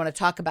deciding we don't want to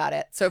talk about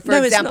it. So, for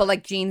example,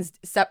 like Jean's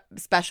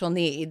special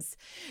needs,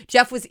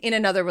 Geoff was in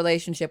another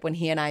relationship when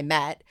he and I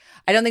met.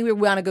 I don't think we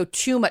want to go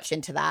too much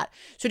into that.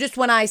 So, just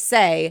when I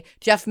say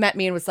Geoff met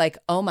me and was like,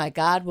 "Oh my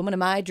God, woman of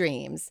my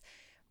dreams."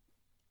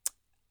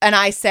 And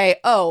I say,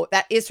 oh,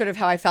 that is sort of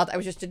how I felt. I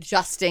was just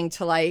adjusting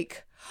to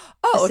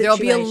there'll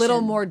be a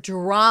little more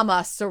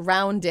drama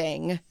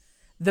surrounding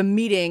the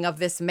meeting of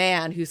this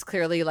man who's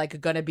clearly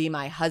going to be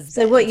my husband.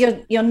 So what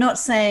you're not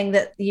saying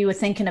that you were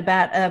thinking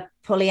about a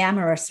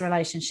polyamorous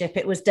relationship.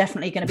 It was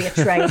definitely going to be a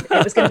trade.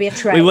 It was going to be a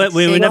trade.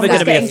 we were never going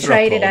to be a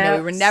throuple. No,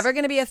 we were never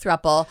going to be a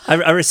throuple.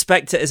 I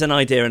respect it as an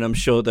idea, and I'm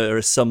sure there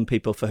are some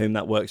people for whom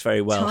that works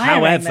very well.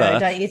 However, though,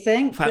 don't you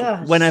think?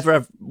 Whenever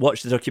I've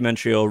watched a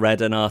documentary or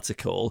read an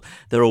article,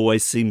 there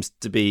always seems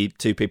to be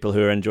two people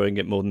who are enjoying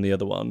it more than the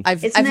other one.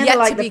 I've yet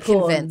to be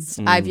convinced.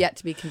 I've yet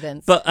to be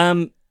convinced. But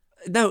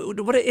no,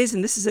 what it is,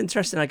 and this is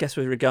interesting, I guess,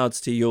 with regards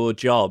to your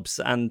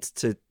jobs and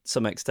to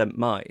some extent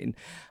mine,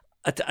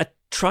 I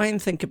try and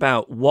think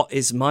about what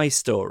is my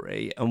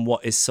story and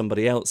what is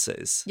somebody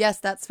else's. Yes,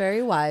 that's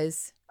very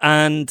wise.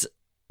 And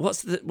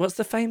what's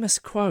the famous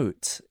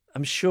quote?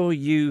 I'm sure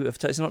you have.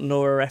 It's not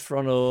Nora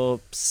Ephron or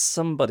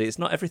somebody. It's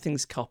not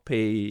everything's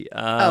copy.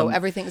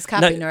 Everything's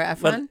copy. Nora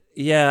Ephron.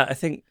 Yeah, I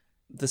think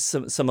there's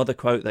some other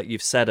quote that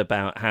you've said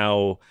about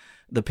how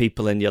the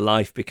people in your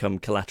life become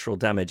collateral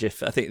damage. I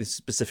think it's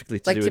specifically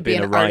to do with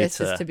being a writer. Like to be an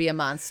artist is to be a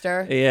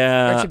monster.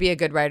 Yeah. Or to be a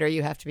good writer,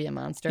 you have to be a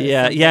monster.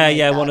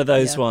 Yeah, one of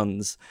those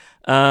ones.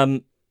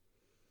 And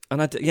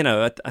I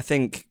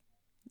think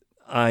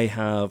I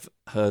have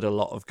heard a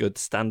lot of good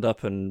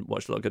stand-up and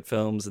watched a lot of good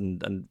films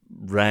and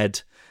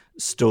read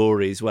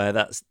stories where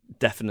that's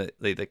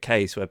definitely the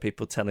case, where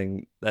people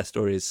telling their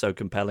story is so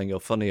compelling or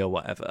funny or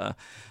whatever.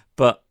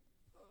 But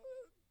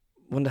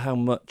I wonder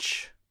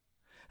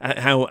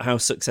how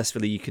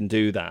successfully you can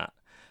do that.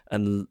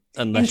 And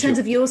in terms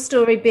of your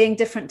story being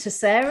different to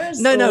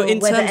Sarah's? No, in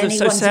terms of,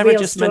 so Sarah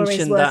just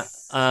mentioned that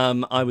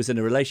I was in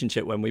a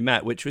relationship when we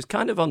met, which was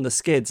kind of on the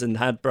skids and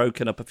had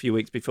broken up a few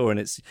weeks before. And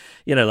it's,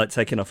 like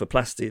taking off a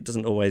plastic, it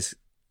doesn't always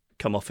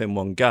come off in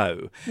one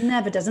go.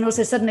 Never does. And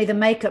also suddenly the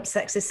makeup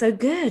sex is so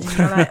good. And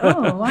you're like,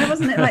 oh, why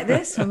wasn't it like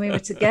this when we were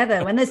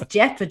together? When there's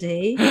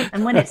jeopardy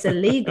and when it's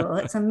illegal,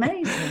 it's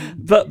amazing.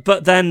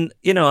 But then,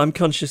 I'm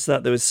conscious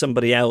that there was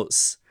somebody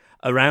else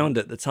around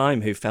at the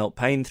time who felt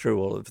pain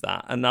through all of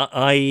that. And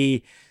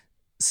I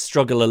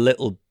struggle a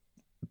little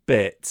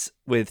bit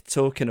with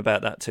talking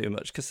about that too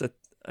much, because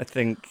I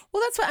think...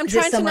 Well, that's what I'm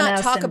trying to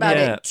not talk about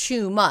it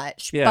too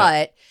much,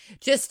 but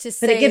just to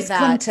say that... But it gives that,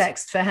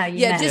 context for how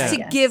you met. Just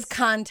to give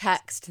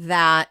context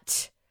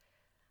that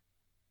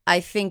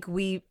I think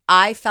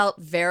I felt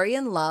very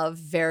in love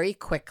very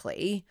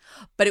quickly,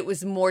 but it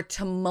was more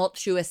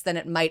tumultuous than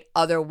it might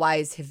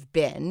otherwise have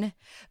been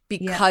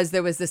because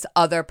there was this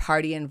other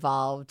party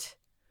involved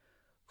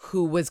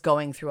who was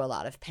going through a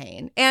lot of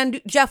pain.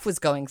 And Geoff was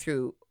going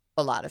through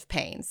a lot of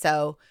pain.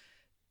 So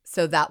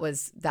that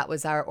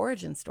was our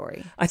origin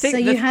story. I think so.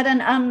 You had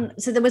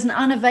so there was an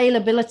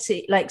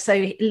unavailability,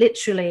 so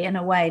literally in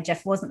a way,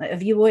 Geoff wasn't.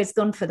 Have you always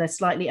gone for the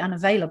slightly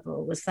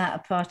unavailable? Was that a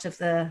part of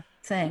the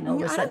thing, or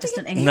was that just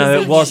an English?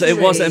 No, it was.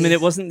 It was. I mean,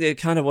 it wasn't. It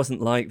kind of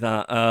wasn't like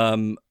that.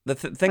 The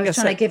thing I was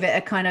trying to give it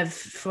a kind of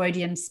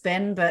Freudian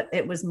spin, but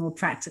it was more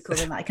practical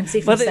than that. I can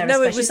see from well,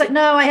 Sarah's she's like,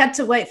 no, I had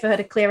to wait for her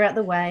to clear out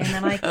the way, and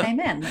then I came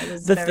in. It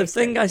was the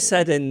thing I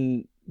said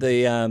in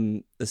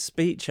the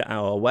speech at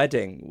our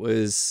wedding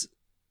was,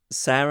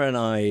 Sarah and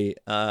I,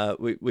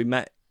 we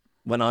met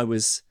when I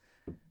was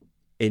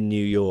in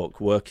New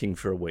York working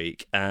for a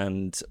week,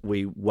 and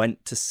we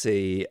went to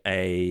see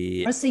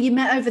a... Oh, so you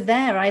met over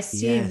there, I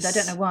assumed. Yes. I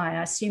don't know why.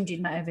 I assumed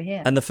you'd met over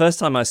here. And the first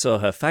time I saw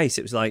her face,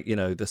 it was like,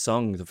 the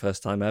song, The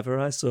First Time Ever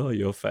I Saw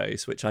Your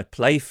Face, which I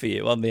play for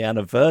you on the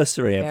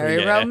anniversary every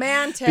year. Very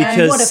romantic.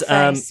 Because, what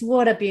a face.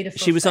 What a beautiful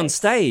She was face. on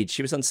stage.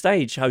 She was on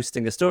stage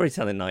hosting a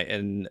storytelling night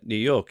in New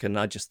York, and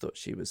I just thought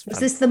she was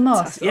fantastic. Was this The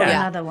Moth or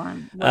yeah. another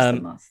one? The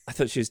Moth? I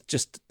thought she was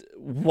just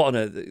one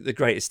of the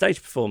greatest stage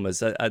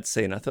performers I'd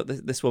seen. I thought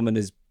this woman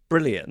is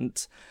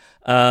brilliant.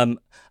 I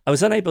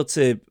was unable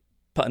to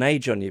put an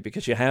age on you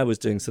because your hair was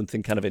doing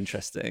something kind of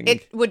interesting.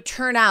 It would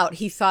turn out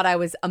he thought I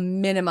was a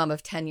minimum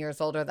of 10 years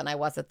older than I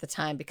was at the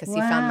time because he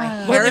found my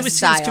hairstyle. Well, it was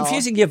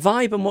confusing. Your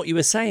vibe and what you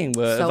were saying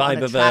were so a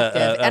vibe of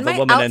a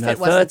woman in her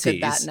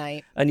 30s. That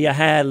night. And your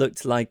hair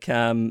looked like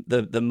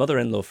the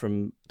mother-in-law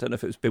from, I don't know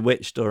if it was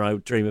Bewitched or I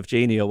Dream of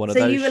Jeannie or one of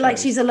those. So you were shows. like,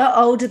 she's a lot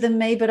older than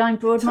me, but I'm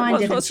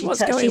broad-minded and she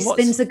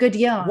spins a good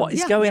yarn. What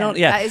is going on?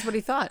 Yeah, that is what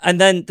he thought. And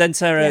then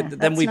Sarah,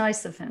 then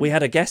nice of him. We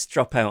had a guest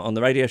drop out on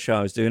the radio show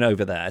I was doing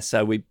over there,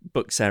 so we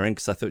booked Sarah in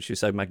because I thought she was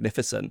so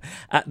magnificent.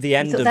 At the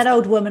end of that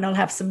old woman will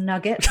have some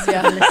nuggets for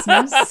the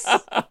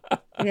listeners.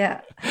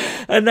 Yeah.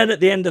 And then at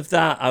the end of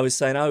that, I was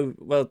saying, oh,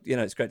 well,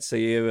 it's great to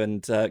see you.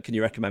 And can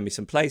you recommend me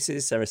some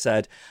places? Sarah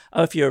said,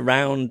 oh, if you're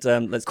around,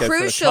 let's go for a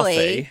coffee.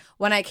 Crucially,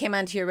 when I came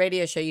onto your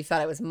radio show, you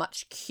thought I was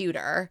much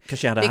cuter.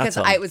 Because you had a hat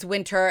on. It was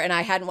winter and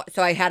I had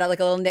a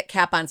little knit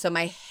cap on. So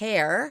my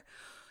hair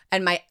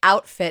and my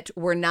outfit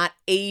were not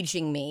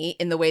aging me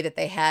in the way that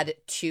they had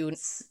to.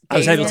 I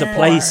was able to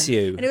place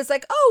you. And it was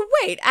like, oh,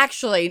 wait,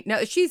 actually,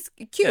 no, she's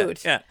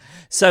cute. Yeah.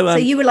 So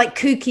you were like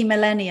kooky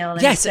millennial.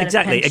 Yes,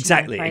 exactly.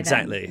 Nice.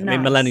 I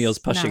mean,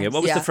 millennials pushing it.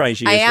 What was the phrase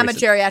you used? I am a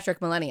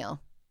geriatric millennial.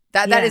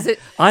 That is it.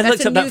 I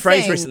looked up that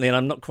phrase recently, and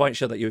I'm not quite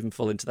sure that you even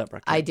fall into that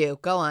bracket. I do.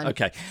 Go on.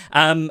 Okay.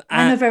 I'm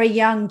a very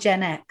young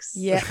Gen X.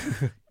 Yeah.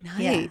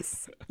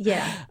 Nice.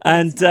 Yeah.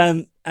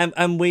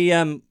 And we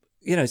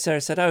Sarah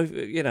said, oh,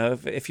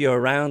 if you're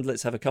around,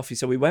 let's have a coffee.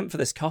 So we went for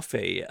this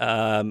coffee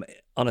on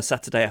a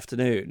Saturday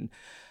afternoon,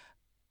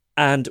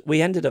 and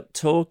we ended up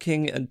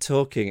talking and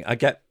talking.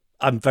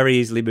 I'm very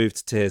easily moved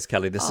to tears,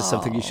 Kelly. This is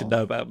something you should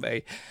know about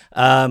me.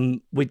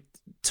 We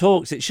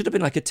talked. It should have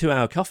been like a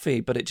 2-hour coffee,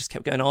 but it just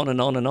kept going on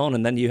and on and on.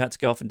 And then you had to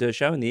go off and do a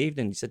show in the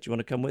evening. You said, do you want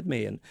to come with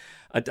me? And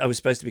I was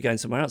supposed to be going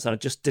somewhere else, and I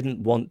just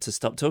didn't want to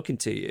stop talking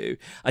to you.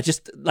 I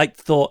just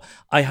thought,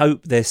 I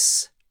hope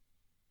this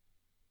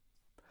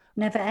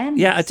never ends.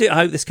 Yeah, I do. I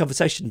hope this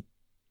conversation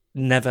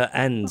never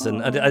ends.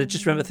 And I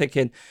just remember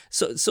thinking,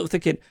 sort of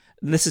thinking,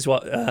 and this is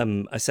what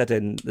I said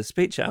in the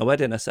speech at our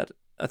wedding. I said,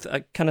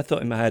 I kind of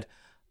thought in my head,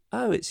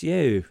 oh, it's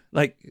you.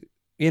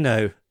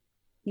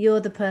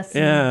 You're the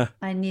person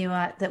I knew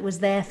that was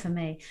there for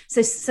me.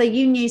 So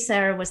you knew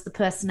Sarah was the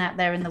person out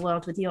there in the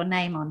world with your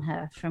name on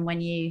her from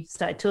when you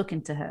started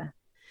talking to her.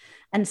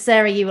 And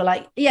Sarah, you were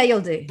like, yeah,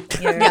 you'll do.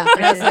 I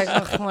was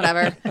like,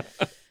 whatever.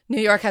 New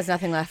York has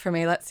nothing left for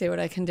me. Let's see what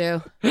I can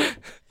do.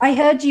 I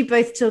heard you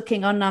both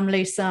talking on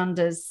Lou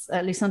Sanders'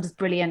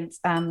 brilliant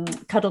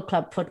Cuddle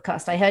Club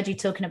podcast. I heard you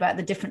talking about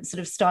the different sort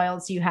of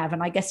styles you have,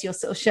 and I guess you're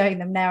sort of showing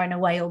them now in a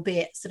way,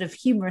 albeit sort of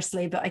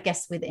humorously, but I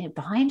guess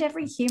behind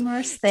every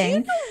humorous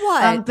thing. Do you know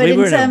what? But we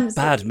were in in a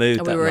bad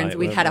mood.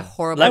 We'd had a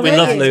horrible. Like we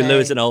love day. Lou. Lou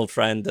is an old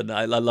friend, and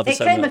I love her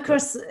so much.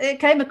 It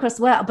came across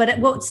well, but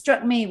what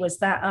struck me was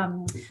that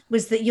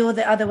you're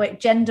the other way,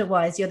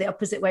 gender-wise, you're the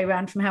opposite way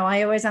around from how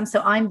I always am.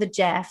 So I'm the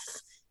Geoff,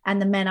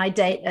 and the men I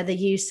date are the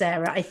you,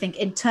 Sarah. I think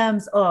in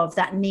terms of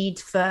that need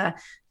for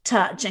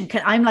touch, and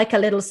I'm like a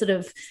little sort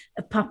of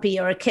a puppy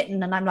or a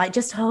kitten, and I'm like,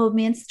 just hold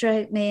me and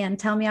stroke me and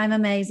tell me I'm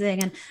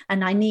amazing,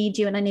 and I need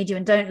you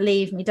and don't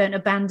leave me, don't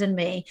abandon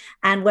me.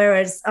 And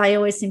whereas I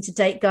always seem to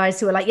date guys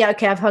who are like, yeah,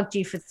 okay, I've hugged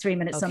you for 3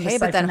 minutes on the sofa.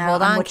 Okay, but then now.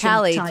 hold I'm on, watching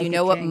Callie. Tiger Do you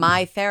know what King.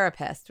 my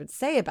therapist would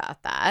say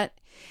about that?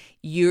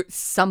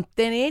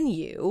 Something in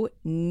you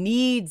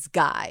needs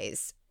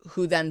guys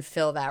who then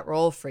fill that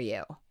role for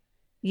you.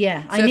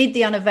 Yeah, I need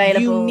the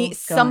unavailable.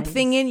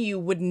 Something in you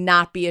would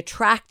not be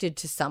attracted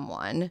to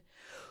someone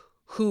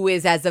who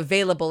is as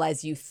available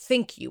as you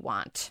think you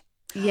want.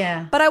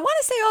 Yeah. But I want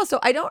to say also,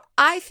 I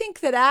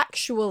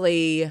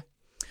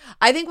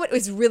think what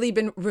has really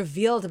been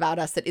revealed about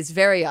us that is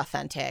very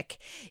authentic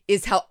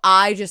is how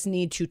I just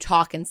need to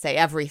talk and say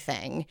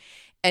everything.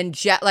 And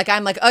Jeff, like,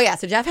 I'm like, oh yeah,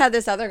 so Jeff had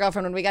this other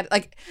girlfriend when we got,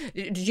 like,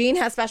 Jean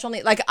has special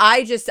needs. Like,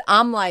 I'm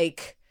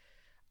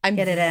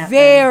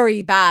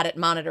very bad at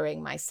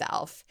monitoring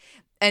myself.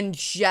 And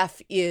Jeff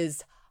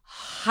is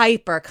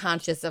hyper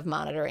conscious of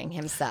monitoring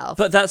himself.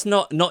 But that's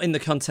not in the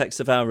context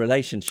of our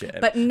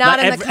relationship. But not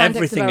like in the context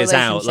everything of our is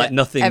out. relationship. Like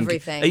nothing.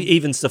 Everything.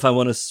 Even stuff I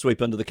want to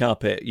sweep under the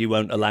carpet, you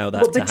won't allow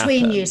that to happen.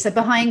 Between you, so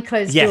behind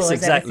closed yes, doors.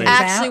 Exactly.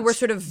 Actually, out. we're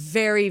sort of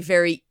very,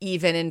 very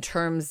even in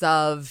terms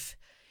of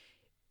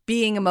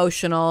being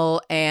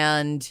emotional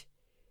and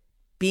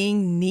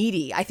being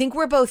needy. I think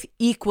we're both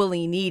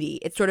equally needy.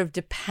 It sort of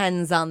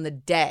depends on the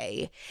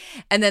day.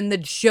 And then the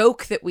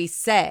joke that we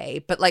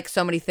say, but like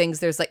so many things,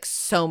 there's like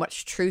so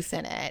much truth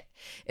in it,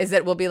 is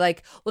that we'll be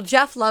like, well,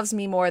 Jeff loves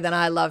me more than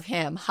I love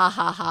him. Ha,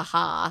 ha, ha,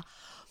 ha.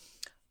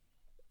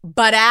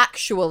 But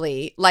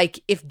actually,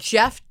 like, if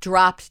Jeff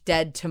dropped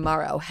dead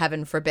tomorrow,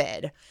 heaven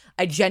forbid,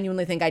 I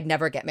genuinely think I'd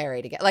never get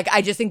married again. Like,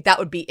 I just think that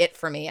would be it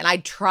for me. And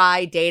I'd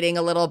try dating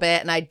a little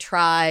bit and I'd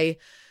try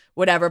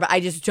whatever, but I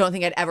just don't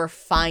think I'd ever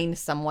find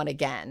someone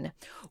again.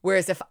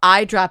 Whereas if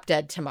I drop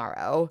dead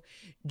tomorrow,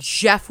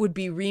 Jeff would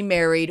be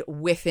remarried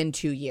within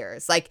 2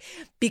 years. Like,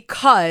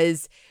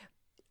 because,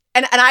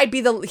 and I'd be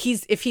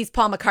if he's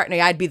Paul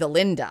McCartney, I'd be the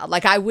Linda.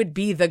 Like, I would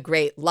be the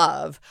great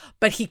love,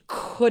 but he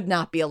could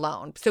not be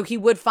alone. So he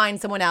would find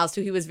someone else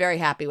who he was very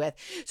happy with.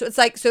 So it's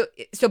like, so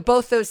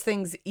both those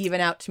things even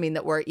out to mean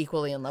that we're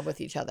equally in love with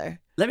each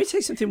other. Let me tell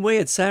you something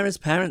weird. Sarah's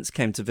parents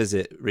came to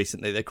visit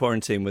recently. They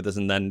quarantined with us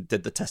and then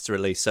did the test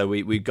release. So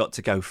we got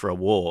to go for a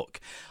walk.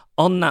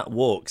 On that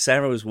walk,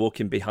 Sarah was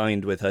walking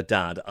behind with her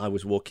dad. I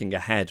was walking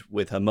ahead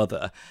with her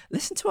mother.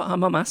 Listen to what her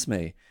mum asked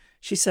me.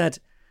 She said,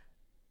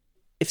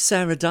 if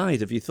Sarah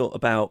died, have you thought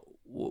about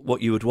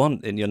what you would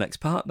want in your next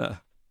partner?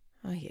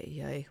 Oh,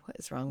 yeah. What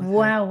is wrong with her?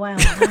 Wow.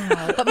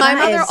 But my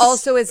mother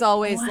also is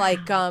always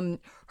like,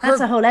 that's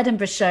a whole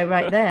Edinburgh show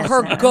right there.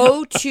 Her Sarah.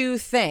 go-to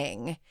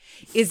thing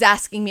is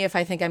asking me if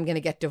I think I'm going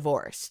to get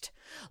divorced.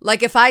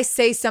 Like, if I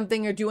say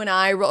something or do an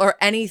eye roll or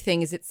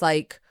anything, it's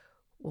like,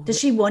 does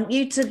she want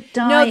you to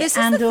die? No, this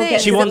is the thing.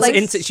 She wants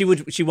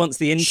she wants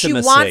the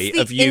intimacy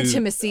of you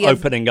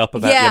opening up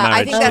about your marriage.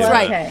 I think that's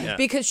right. Yeah.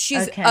 Because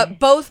she's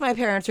both my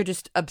parents are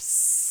just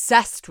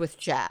obsessed with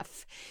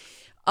Jeff.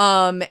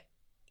 And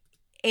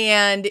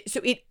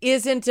so it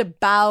isn't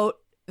about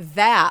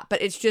that,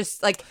 but it's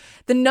just like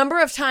the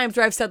number of times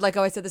where I've said like,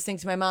 oh, I said this thing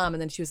to my mom,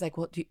 and then she was like,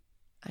 well, do you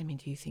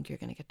think you're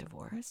going to get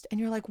divorced? And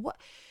you're like, what?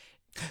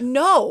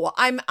 No,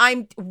 I'm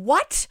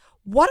what?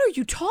 What are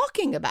you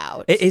talking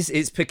about?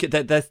 It's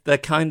the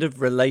kind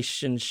of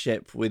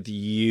relationship with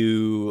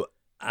you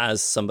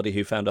as somebody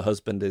who found a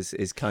husband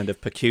is kind of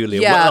peculiar.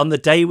 Yeah. Well, on the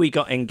day we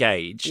got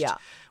engaged,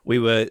 we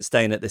were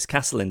staying at this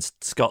castle in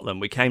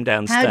Scotland. We came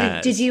downstairs. How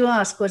did you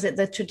ask? Was it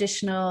the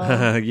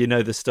traditional? You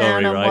know the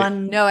story, right?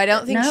 No, I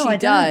don't think she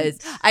does.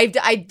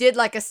 I did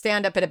like a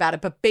stand-up bit about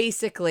it, but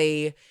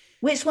basically...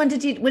 Which one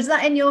did you? Was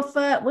that in your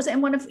first? Was it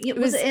in one of? It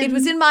was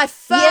in my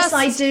first. Yes,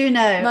 I do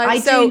know. I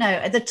do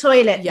know the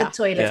toilet. Yeah, the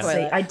toilet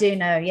seat. I do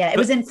know. Yeah, it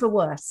was in For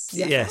Worse.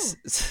 Yeah.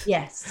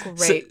 Yes.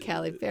 Great,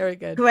 Callie. Very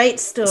good. Great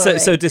story.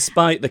 So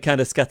despite the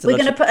kind of scatological, we're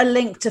going to put a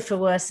link to For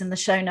Worse in the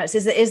show notes.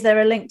 Is there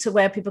a link to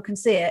where people can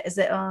see it? Is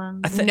it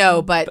on?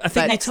 No, but I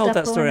think you told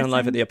that story on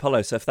Live at the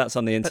Apollo. So if that's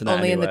on the internet, but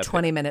only anywhere, in the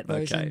 20-minute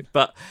version.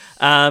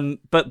 Okay,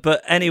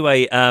 but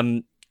anyway,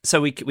 so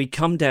we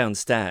come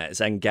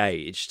downstairs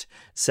engaged.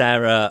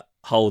 Sarah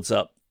holds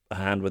up a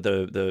hand with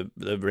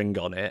the ring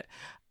on it,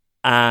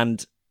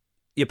 and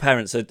your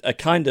parents are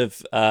kind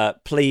of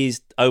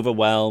pleased,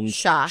 overwhelmed,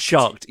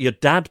 shocked. Your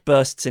dad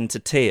bursts into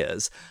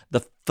tears.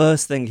 The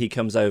first thing he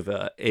comes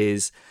over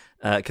and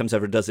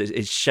does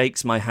is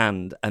shakes my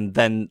hand and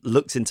then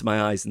looks into my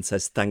eyes and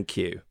says, "Thank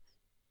you."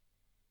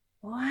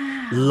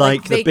 Wow.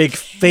 Like the they big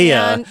fear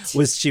can't-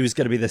 was she was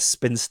going to be this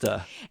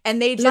spinster.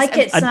 And they just Like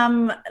it's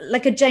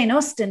like a Jane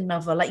Austen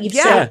novel. Like you've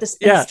Yeah. saved the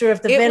spinster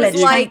of the it village.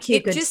 was like Thank you,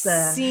 it good just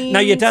sir. seemed. Now,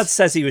 your dad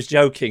says he was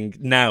joking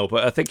now,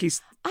 but I think he's...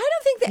 I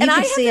don't think that. You And I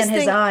could have see this in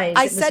his thing, eyes.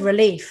 I It was said,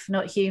 relief,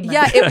 not humor.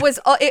 yeah, it was.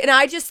 And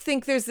I just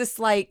think there's this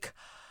like,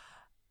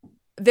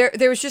 there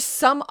was just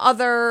some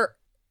other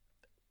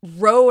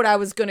road I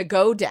was going to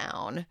go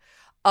down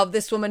of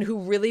this woman who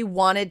really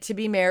wanted to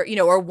be married, you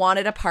know, or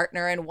wanted a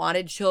partner and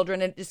wanted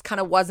children, and it just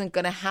kind of wasn't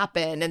going to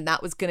happen. And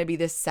that was going to be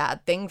this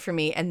sad thing for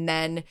me. And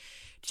then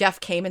Geoff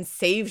came and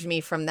saved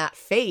me from that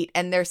fate.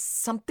 And there's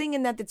something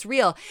in that that's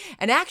real.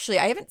 And actually,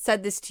 I haven't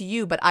said this to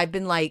you, but I've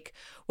been like,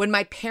 when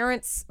my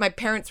parents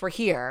were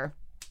here,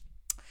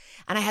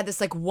 and I had this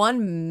like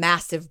one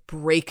massive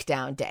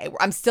breakdown day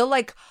where I'm still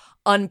like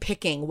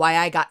unpicking why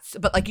I got,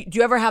 but like, do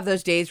you ever have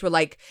those days where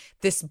like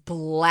this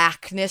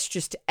blackness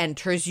just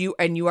enters you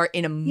and you are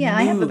in a mood? Yeah,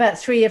 I have about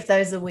 3 of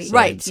those a week.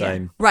 Right.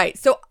 Same. Right.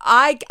 So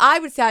I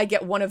would say I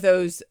get one of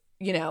those,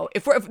 you know,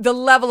 if the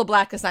level of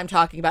blackness I'm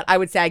talking about, I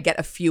would say I get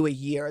a few a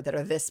year that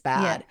are this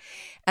bad. Yeah.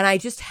 And I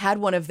just had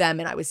one of them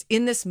and I was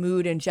in this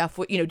mood, and Geoff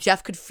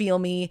could feel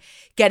me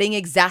getting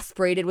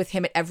exasperated with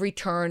him at every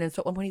turn. And so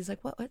at one point he's like,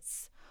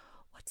 what's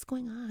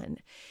going on?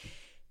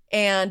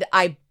 And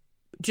I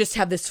just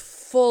have this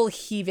full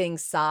heaving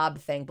sob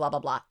thing, blah, blah,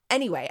 blah.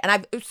 Anyway, and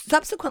I've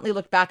subsequently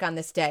looked back on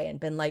this day and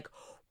been like,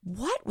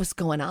 what was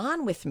going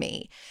on with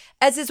me?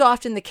 As is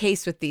often the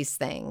case with these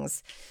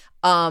things,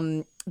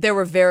 there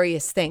were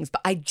various things, but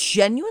I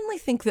genuinely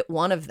think that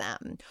one of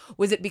them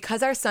was that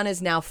because our son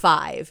is now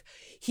 5,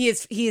 he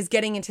is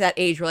getting into that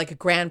age where like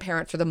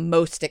grandparents are the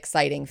most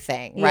exciting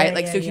thing, right?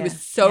 He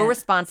was so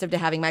responsive to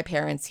having my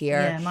parents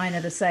here. Yeah, mine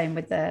are the same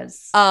with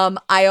theirs.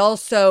 I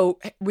also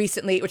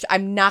recently, which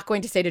I'm not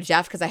going to say to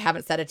Geoff because I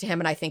haven't said it to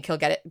him and I think he'll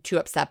get too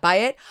upset by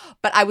it,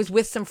 but I was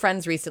with some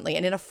friends recently,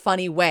 and in a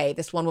funny way,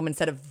 this one woman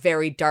said a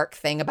very dark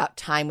thing about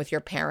time with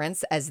your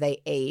parents as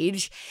they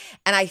age.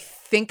 And I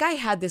think I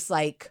had this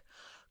like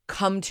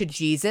come to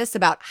Jesus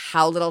about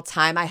how little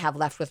time I have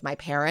left with my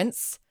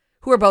parents,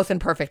 who are both in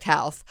perfect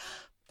health,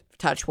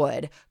 touch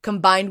wood,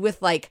 combined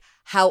with like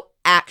how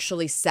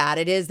actually sad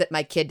it is that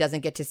my kid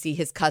doesn't get to see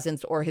his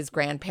cousins or his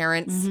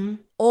grandparents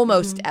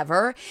almost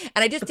ever.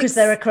 And I just because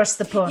they're across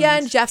the pond. Yeah,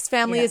 and Jeff's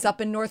family is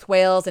up in North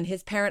Wales, and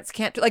his parents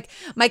can't like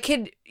my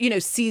kid,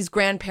 sees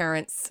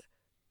grandparents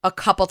a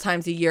couple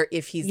times a year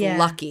if he's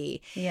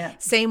lucky. Yeah.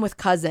 Same with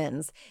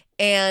cousins.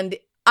 And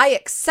I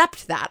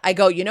accept that. I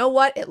go, you know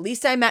what? At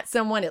least I met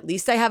someone. At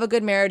least I have a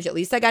good marriage. At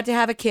least I got to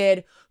have a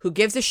kid. Who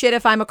gives a shit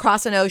if I'm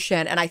across an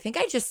ocean? And I think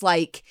I just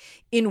like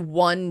in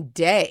one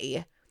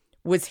day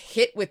was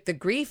hit with the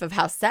grief of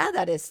how sad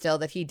that is still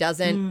that he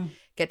doesn't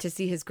get to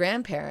see his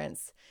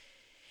grandparents.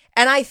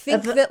 And I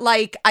think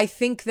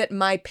that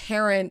my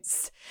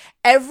parents,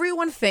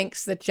 everyone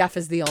thinks that Geoff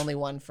is the only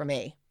one for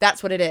me.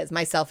 That's what it is,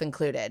 myself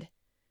included.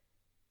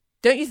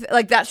 Don't you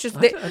that's just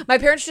my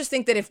parents just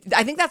think that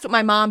I think that's what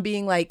my mom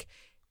being like,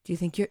 do you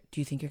think you're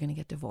going to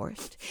get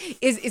divorced?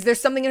 Is there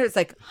something in it? It's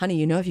like,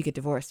 honey, if you get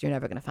divorced, you're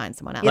never going to find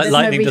someone else. Like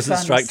lightning doesn't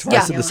strike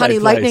twice in the same honey,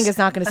 place. lightning is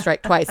not going to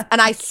strike twice.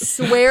 And I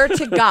swear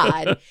to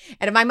God,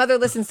 and if my mother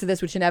listens to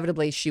this, which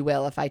inevitably she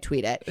will if I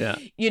tweet it,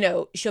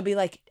 she'll be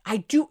like, I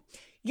do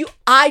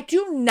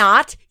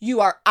not. You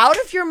are out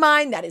of your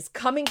mind. That is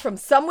coming from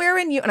somewhere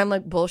in you. And I'm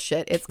like,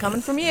 bullshit. It's coming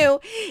from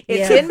you.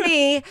 It's in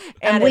me.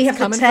 And we it's have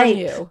to coming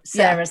tape from you.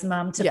 Sarah's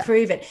mum to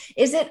prove it.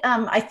 Is it,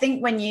 I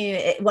think when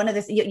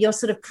you're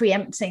sort of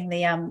preempting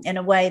the, in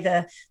a way,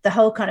 the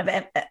whole kind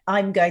of,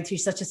 I'm going through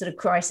such a sort of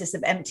crisis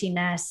of empty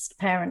nest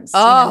parents.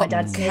 My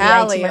dad's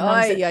Callie,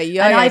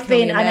 I've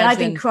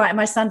been crying.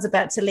 My son's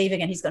about to leave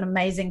again. He's got an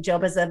amazing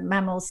job as a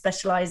mammal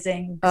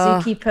specializing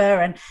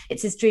zookeeper. And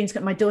it's his dreams.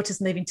 My daughter's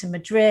moving to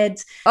Madrid.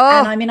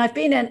 And I mean, I've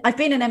been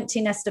an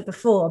empty nester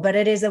before, but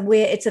it's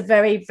a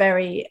very,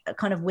 very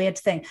kind of weird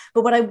thing.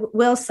 But what I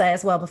will say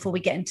as well, before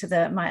we get into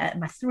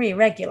my 3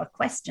 regular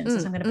questions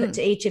that I'm going to put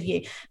to each of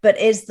you, but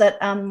is that,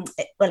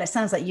 it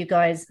sounds like you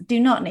guys do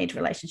not need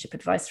relationship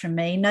advice from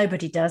me.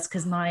 Nobody does,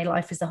 because my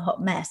life is a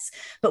hot mess.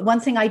 But one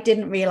thing I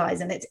didn't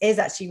realize, and it is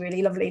actually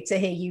really lovely to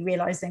hear you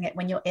realizing it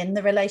when you're in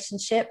the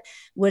relationship,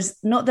 was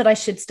not that I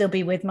should still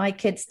be with my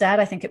kid's dad.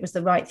 I think it was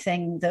the right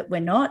thing that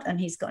we're not. And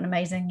he's got an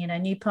amazing,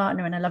 new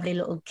partner and a lovely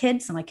little kid.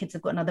 So my kids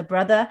have got another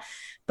brother.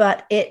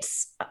 But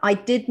I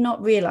did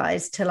not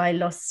realize till I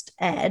lost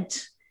Ed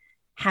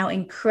how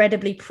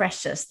incredibly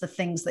precious the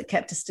things that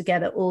kept us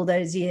together all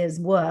those years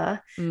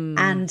were,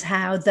 and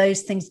how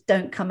those things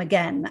don't come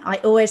again. I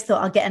always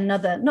thought I'll get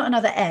not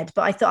another Ed,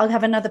 but I thought I'll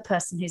have another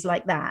person who's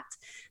like that.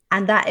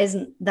 And that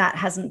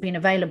hasn't been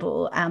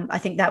available. I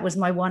think that was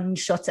my one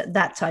shot at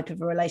that type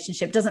of a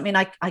relationship. Doesn't mean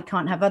I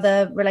can't have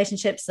other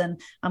relationships, and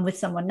I'm with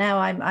someone now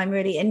I'm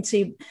really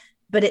into.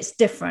 but it's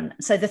different.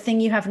 So the thing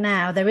you have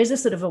now, there is a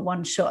sort of a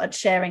one shot at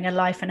sharing a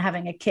life and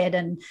having a kid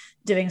and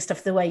doing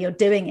stuff the way you're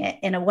doing it,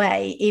 in a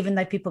way, even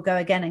though people go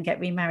again and get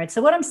remarried.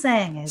 So what I'm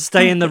saying is,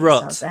 stay in the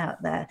rut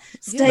out there. Yeah.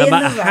 Stay no in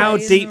matter the rut. how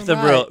deep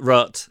the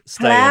rut,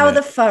 stay Plow in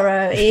the it.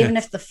 furrow, even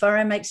if the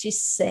furrow makes you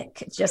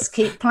sick. Just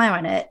keep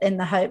plowing it in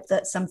the hope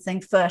that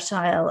something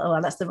fertile. Oh,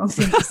 well, that's the wrong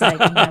thing to say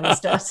when I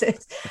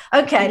started.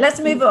 Okay, let's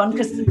move on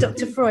because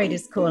Dr. Freud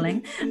is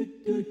calling.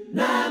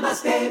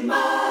 Namaste,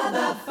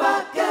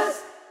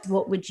 motherfuckers.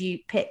 What would you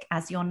pick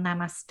as your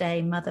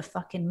namaste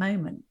motherfucking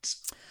moment?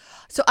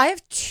 So I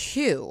have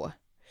two.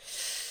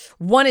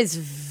 One is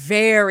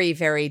very,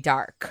 very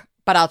dark,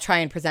 but I'll try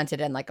and present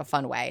it in like a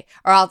fun way.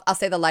 Or I'll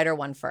say the lighter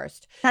one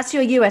first. That's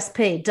your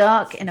USP,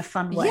 dark in a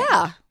fun way.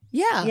 Yeah.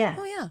 Yeah.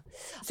 Oh, yeah.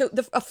 So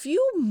a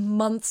few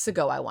months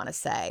ago, I want to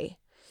say,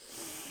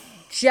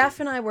 Geoff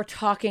and I were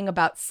talking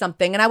about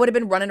something, and I would have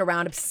been running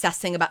around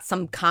obsessing about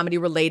some comedy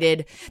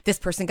related. This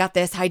person got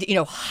this,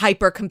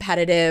 hyper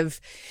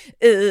competitive,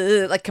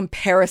 like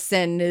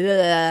comparison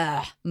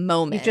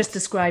moment. You just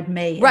described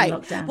me right? in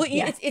lockdown. Well,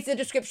 it's a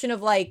description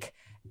of like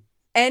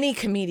any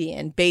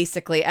comedian,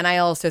 basically, and I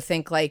also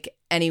think like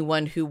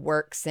anyone who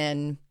works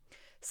in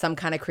some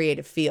kind of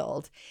creative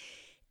field.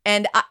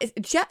 And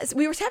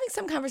we were having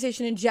some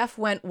conversation, and Geoff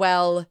went,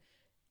 well.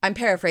 I'm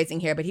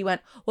paraphrasing here, but he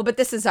went, well, but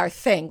this is our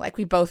thing. Like,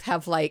 we both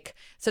have like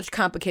such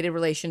complicated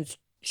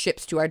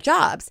relationships to our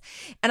jobs.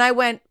 And I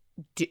went,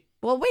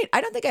 well, wait,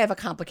 I don't think I have a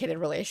complicated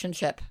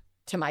relationship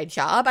to my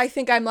job. I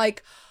think I'm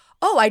like,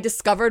 oh, I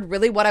discovered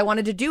really what I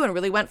wanted to do and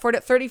really went for it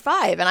at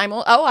 35. And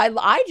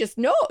I just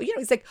know,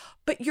 he's like,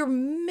 but you're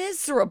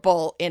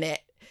miserable in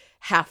it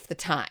half the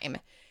time.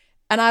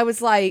 And I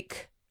was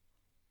like,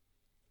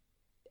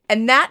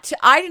 and that,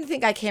 I didn't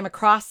think I came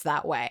across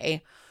that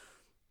way.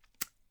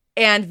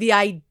 And the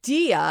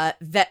idea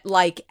that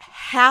like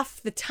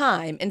half the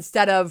time,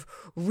 instead of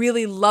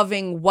really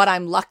loving what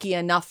I'm lucky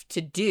enough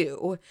to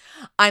do,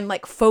 I'm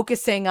like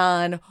focusing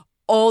on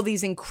all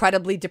these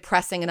incredibly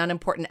depressing and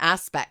unimportant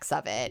aspects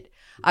of it.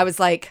 I was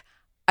like,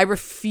 I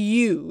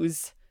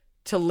refuse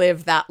to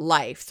live that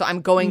life. So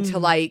I'm going to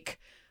like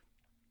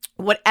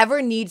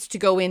whatever needs to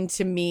go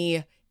into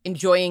me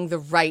enjoying the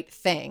right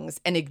things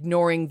and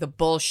ignoring the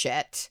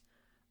bullshit.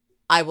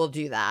 I will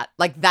do that.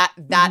 Like that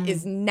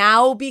is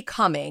now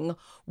becoming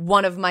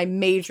one of my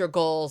major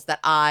goals that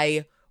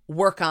I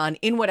work on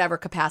in whatever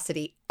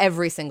capacity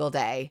every single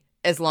day,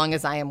 as long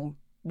as I am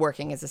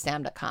working as a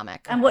stand-up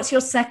comic. And what's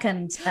your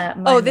second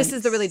moment? Oh, this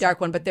is the really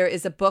dark one, but there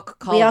is a book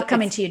called... We are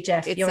coming to you,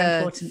 Geoff. You're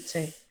important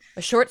too.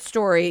 A short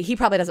story. He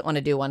probably doesn't want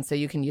to do one, so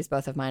you can use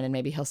both of mine, and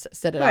maybe he'll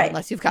sit it out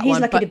unless you've got He's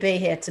one. lucky to be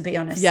here, to be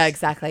honest. Yeah,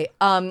 exactly.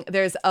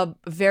 There's a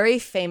very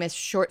famous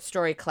short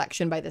story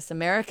collection by this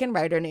American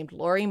writer named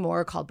Lori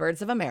Moore called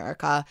Birds of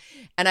America,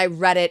 and I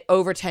read it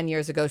over 10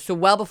 years ago, so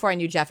well before I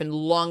knew Geoff and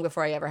long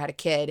before I ever had a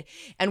kid.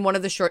 And one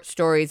of the short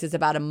stories is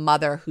about a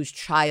mother whose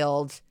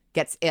child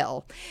gets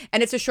ill.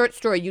 And it's a short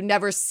story. You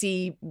never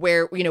see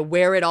where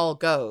it all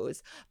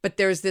goes, but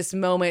there's this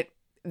moment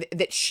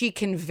that she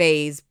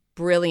conveys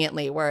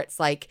brilliantly where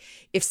it's like,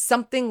 if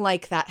something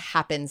like that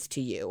happens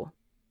to you,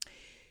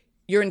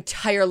 your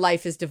entire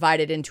life is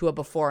divided into a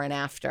before and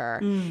after.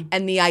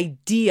 And the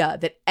idea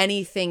that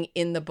anything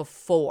in the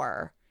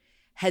before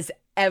has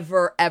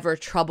ever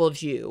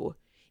troubled you,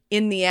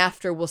 in the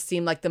after will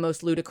seem like the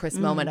most ludicrous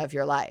moment of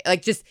your life.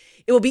 Like, just,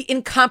 it will be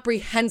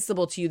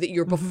incomprehensible to you that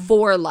your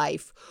before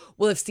life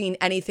will have seen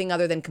anything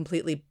other than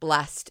completely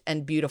blessed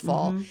and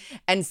beautiful.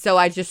 And so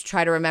I just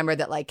try to remember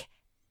that, like,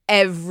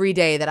 every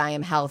day that I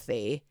am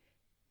healthy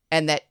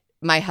and that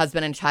my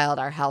husband and child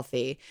are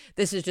healthy,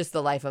 this is just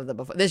the life of the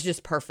before. This is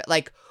just perfect.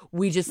 Like,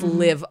 we just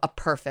live a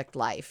perfect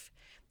life.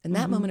 And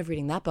that moment of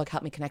reading that book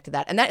helped me connect to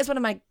that. And that is one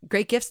of my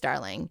great gifts,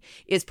 darling,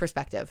 is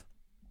perspective.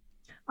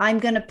 I'm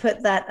going to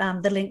put that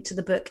the link to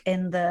the book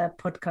in the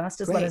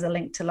podcast, as well as a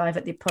link to Live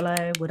at the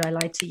Apollo, Would I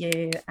Lie to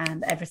You,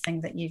 and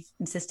everything that you've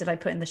insisted I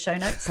put in the show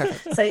notes.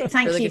 Perfect. So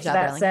thank Really you good for job,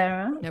 that, darling.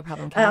 Sarah. No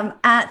problem.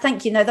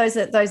 Thank you. No, those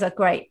are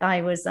great.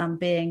 I was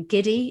being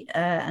giddy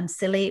and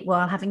silly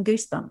while having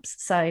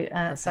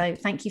goosebumps. So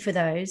thank you for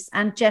those.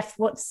 And Geoff,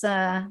 what's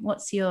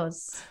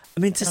yours? I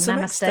mean, to some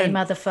namaste extent,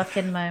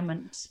 motherfucking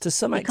moment. To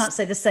some you can't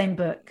say the same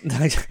book.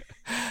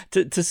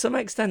 to some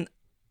extent,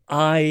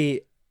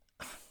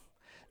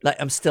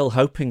 I'm still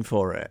hoping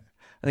for it.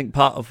 I think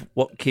part of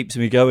what keeps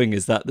me going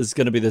is that there's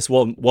going to be this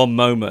one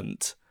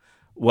moment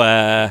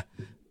where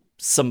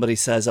somebody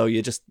says, oh,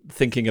 you're just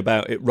thinking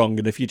about it wrong.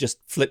 And if you just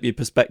flip your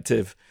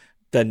perspective,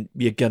 then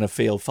you're going to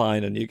feel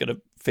fine and you're going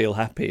to feel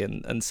happy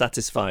and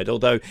satisfied.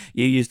 Although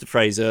you used a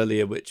phrase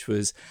earlier, which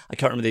was, I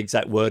can't remember the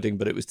exact wording,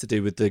 but it was to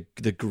do with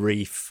the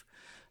grief.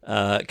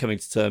 Coming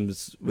to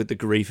terms with the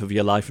grief of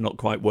your life not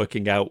quite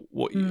working out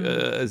what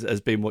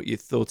has been what you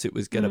thought it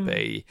was going to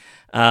be.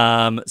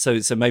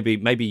 So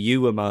maybe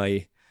you were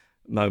my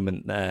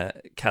moment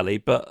there, Callie,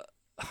 but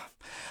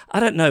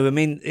I don't know. I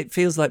mean, it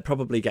feels like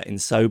probably getting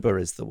sober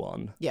is the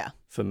one. Yeah.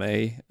 For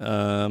me.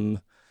 I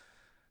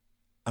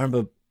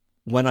remember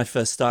when I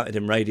first started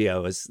in radio, I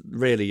was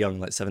really young,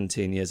 like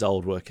 17 years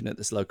old, working at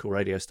this local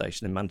radio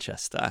station in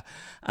Manchester.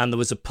 And there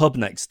was a pub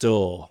next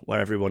door where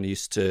everyone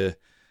used to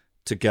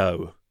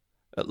go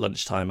at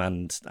lunchtime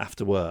and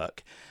after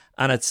work.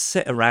 And I'd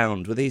sit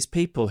around with these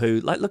people who,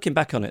 like, looking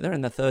back on it, they're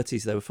in their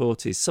 30s, they were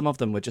 40s. Some of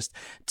them were just,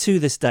 to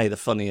this day, the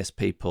funniest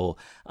people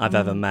I've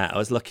ever met. I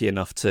was lucky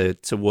enough to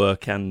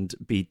work and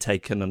be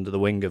taken under the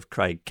wing of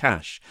Craig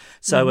Cash.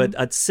 So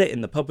I'd sit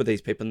in the pub with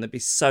these people and they'd be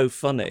so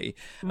funny.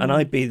 And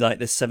I'd be like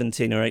this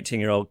 17 or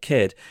 18-year-old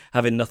kid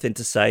having nothing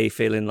to say,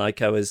 feeling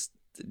like I was,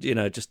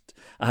 I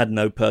had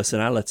no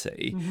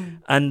personality.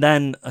 And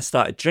then I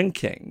started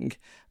drinking.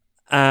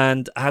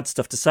 And I had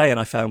stuff to say, and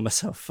I found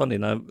myself funny.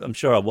 And I'm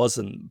sure I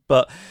wasn't,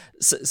 but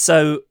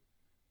so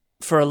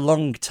for a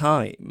long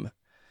time,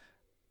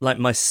 like,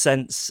 my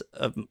sense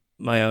of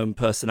my own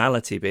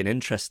personality being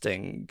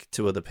interesting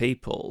to other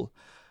people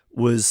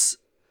was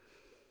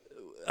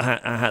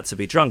I had to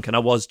be drunk, and I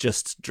was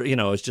just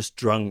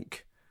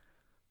drunk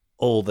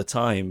all the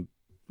time.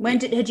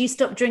 Had you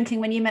stopped drinking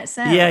when you met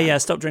Sarah? Yeah, I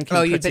stopped drinking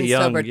pretty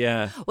young. Sobered.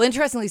 Yeah. Well,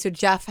 interestingly, so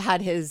Geoff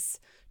had his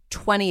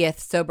 20th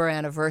sober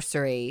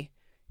anniversary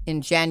in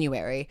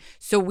January.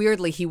 So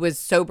weirdly, he was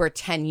sober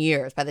 10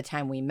 years by the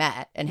time we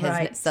met, and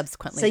has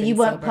subsequently. So you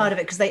weren't sober. part of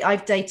it, because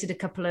I've dated a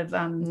couple of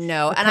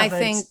no, and I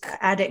think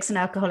addicts and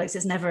alcoholics.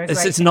 It's never a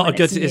great. It's not a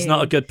good. It's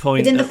not a good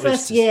point. Within the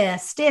first year,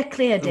 steer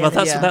clear. Dear. Well,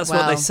 that's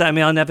what they say. I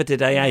mean, I never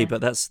did AA, but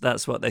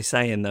that's what they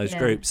say in those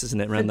groups, isn't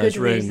it? Around those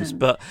rooms. Reason.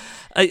 But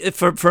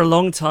for a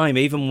long time,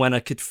 even when I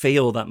could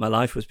feel that my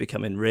life was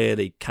becoming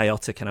really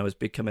chaotic and I was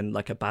becoming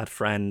like a bad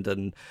friend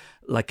and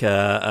like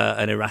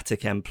an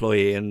erratic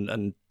employee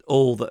and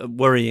all the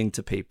worrying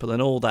to people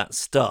and all that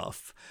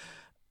stuff,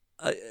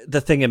 the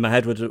thing in my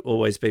head would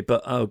always be,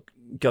 but oh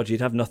God,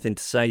 you'd have nothing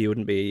to say, you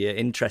wouldn't be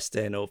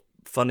interesting or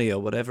funny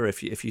or whatever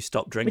if you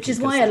stopped drinking. Which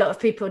is why a lot of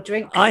people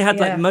drink. I had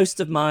like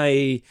most of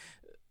my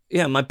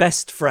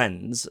best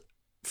friends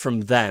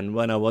from then,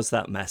 when I was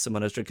that mess and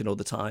when I was drinking all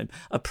the time,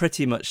 are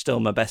pretty much still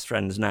my best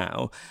friends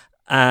now.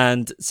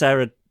 And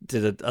Sarah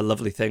did a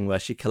lovely thing where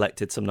she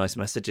collected some nice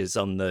messages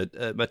on my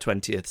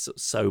 20th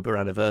sober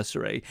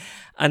anniversary.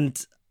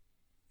 And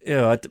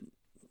no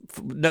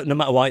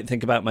matter what I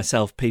think about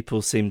myself,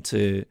 people seem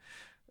to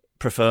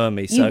prefer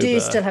me sober. You do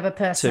still have a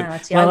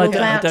personality.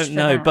 I don't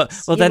know. But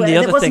then the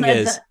other thing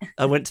is,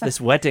 I went to this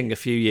wedding a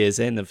few years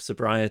in of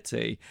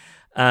sobriety,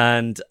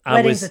 and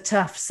weddings are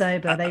tough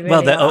sober. They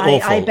really they're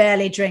awful. I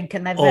barely drink,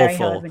 and they're very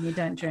hard when you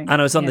don't drink. And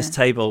I was on this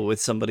table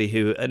with somebody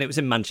who, and it was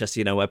in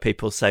Manchester, where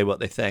people say what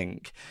they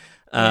think.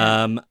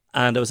 And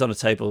I was on a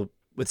table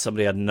with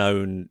somebody I'd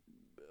known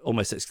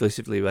almost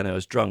exclusively when I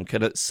was drunk,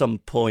 and at some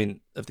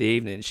point of the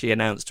evening she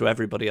announced to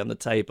everybody on the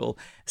table,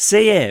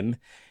 see him,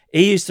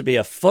 he used to be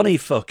a funny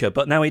fucker,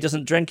 but now he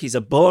doesn't drink, he's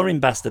a boring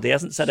bastard, he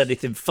hasn't said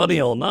anything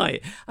funny all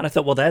night. And I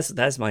thought, well,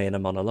 there's my inner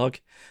monologue. I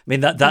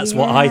mean, that's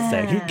what I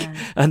think,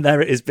 and there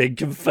it is being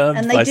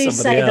confirmed by somebody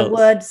else. And they do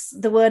say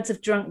the words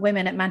of drunk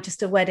women at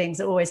Manchester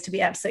weddings are always to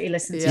be absolutely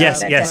listened to.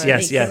 Yes.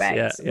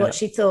 What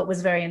she thought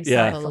was very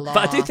insightful.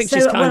 But I do think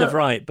she's kind of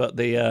right, but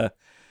the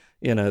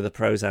the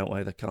pros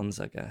outweigh the cons,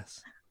 I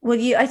guess. Well,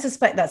 I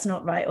suspect that's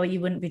not right, or you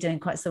wouldn't be doing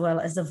quite so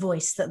well as a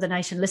voice that the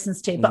nation listens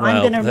to. But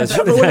I'm going to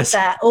remember all of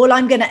that. All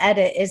I'm going to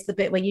edit is the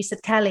bit where you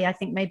said, Callie, I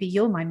think maybe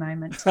you're my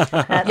moment. Just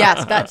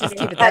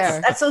keep it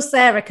there. That's all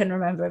Sarah can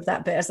remember of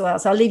that bit as well.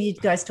 So I'll leave you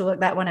guys to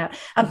work that one out.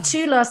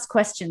 Two last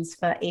questions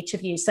for each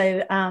of you.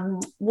 So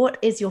what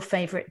is your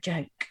favourite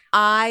joke?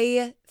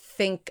 I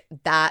think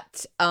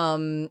that,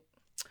 one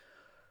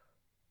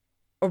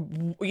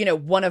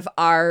of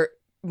our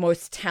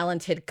most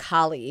talented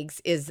colleagues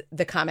is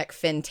the comic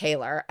Finn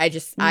Taylor. I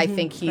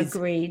think he's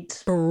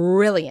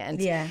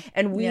brilliant. Yeah.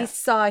 And we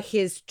saw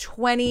his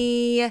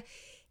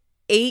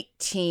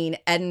 2018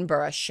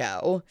 Edinburgh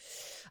show,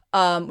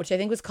 which I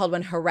think was called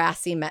When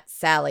Harassy Met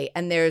Sally.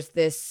 And there's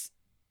this,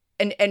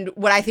 and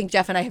what I think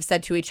Geoff and I have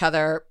said to each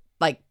other,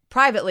 like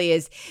privately,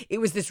 is it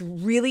was this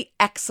really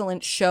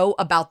excellent show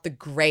about the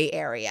gray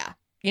area.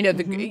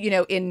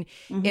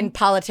 In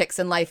politics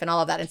and life and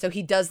all of that. And so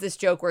he does this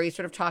joke where he's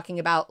sort of talking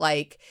about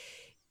like,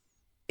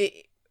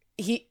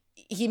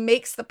 he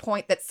makes the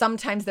point that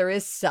sometimes there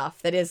is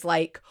stuff that is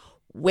like,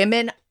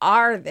 women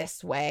are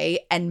this way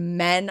and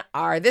men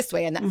are this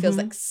way. And that feels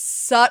like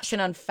such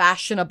an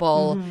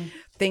unfashionable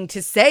thing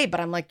to say. But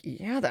I'm like,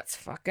 yeah, that's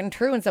fucking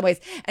true in some ways.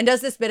 And does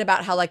this bit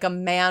about how like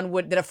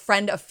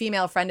a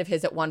female friend of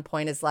his at one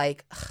point is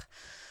like,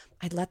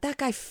 I'd let that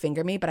guy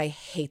finger me, but I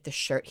hate the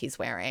shirt he's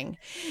wearing.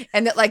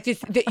 And that like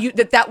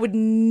that would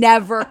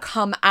never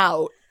come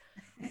out.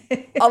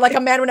 Like a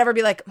man would never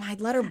be like, I'd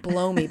let her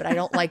blow me, but I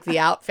don't like the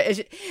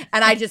outfit.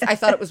 And I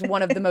thought it was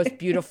one of the most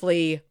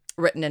beautifully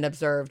written and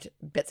observed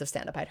bits of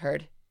stand-up I'd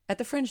heard at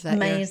the Fringe that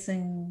year.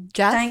 Amazing.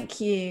 Geoff? Thank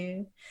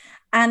you.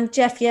 And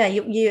Geoff,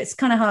 you it's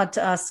kind of hard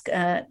to ask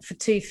for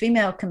two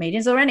female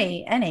comedians or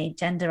any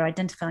gender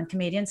identifying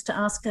comedians to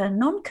ask a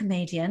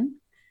non-comedian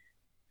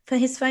for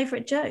his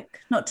favourite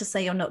joke? Not to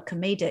say you're not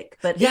comedic,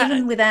 but Yeah.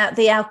 even without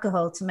the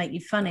alcohol to make you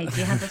funny, do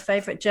you have a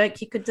favourite joke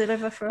you could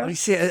deliver for You us?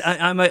 see,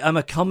 I'm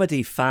a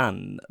comedy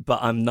fan, but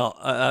I'm not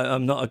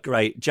a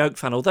great joke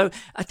fan. Although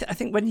I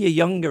think when you're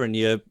younger and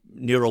your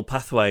neural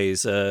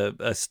pathways are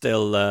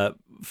still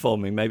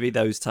forming, maybe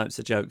those types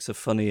of jokes are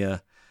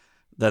funnier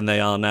than they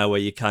are now, where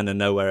you kind of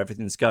know where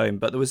everything's going.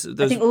 But there was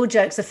I think all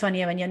jokes are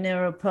funnier when your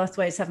neural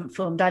pathways haven't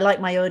formed. I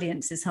like my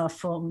audience is half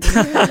formed.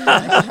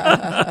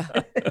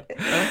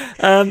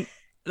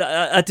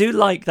 I do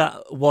like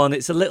that one.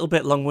 It's a little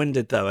bit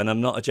long-winded though, and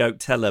I'm not a joke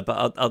teller,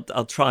 but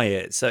I'll try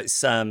it. So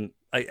it's a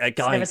guy.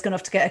 Sarah's gone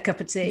off to get a cup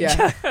of tea.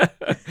 Yeah.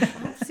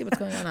 See what's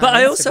going on. But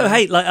I also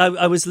hate, like,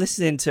 I was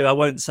listening to, I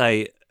won't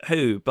say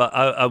who, but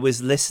I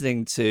was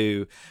listening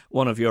to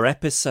one of your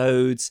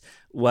episodes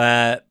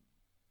where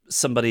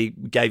somebody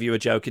gave you a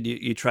joke and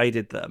you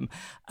traded them.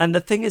 And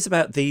the thing is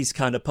about these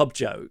kind of pub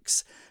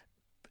jokes,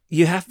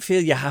 you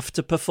feel you have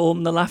to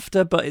perform the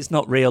laughter, but it's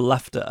not real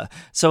laughter.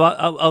 So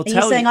I'll tell you.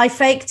 Are you saying I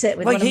faked it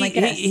with one of my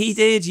guests? He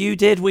did, you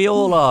did, we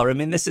all are. I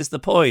mean, this is the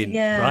point,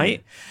 Yeah.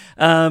 right?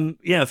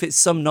 If it's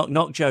some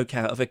knock joke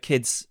out of a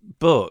kid's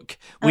book,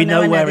 we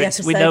know where it's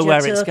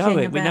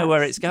going. We know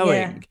where it's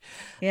going.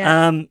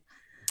 Yeah.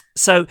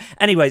 So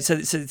anyway,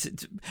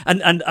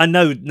 and I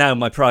know now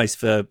my price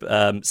for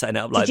setting it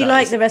up like that. Did you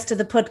like the rest of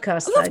the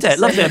podcast? I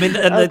loved it. I mean,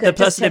 and the good,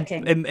 person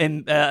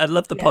I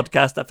love the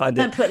podcast. I find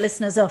Don't put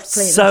listeners off,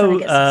 please. so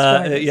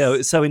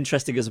it's so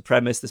interesting as a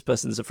premise. This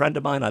person's a friend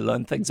of mine. I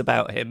learned things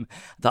about him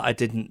that I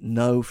didn't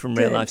know from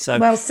real life. So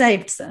well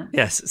saved, sir.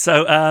 yes.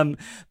 So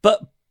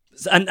but.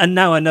 And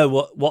now I know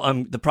what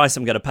the price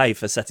I'm going to pay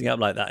for setting up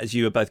like that is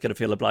you are both going to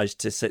feel obliged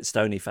to sit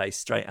stony face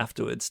straight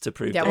afterwards to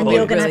prove. Yeah, the And point.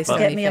 you're going to really have to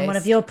get me on stony one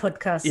face. of your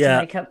podcasts Yeah.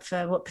 to make up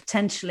for what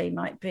potentially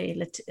might be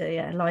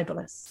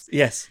libelous.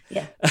 Yes.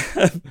 Yeah.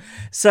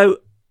 So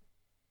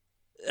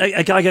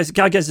a guy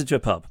goes into a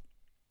pub.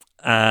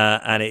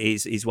 And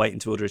he's waiting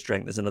to order his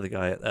drink. There's another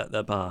guy at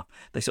the bar.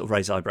 They sort of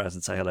raise eyebrows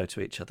and say hello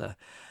to each other.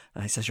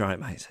 And he says, "You're right,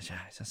 mate." He says, "Yeah."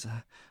 He says,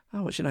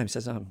 "Oh, what's your name?" He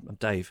says, "I'm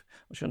Dave."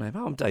 "What's your name?"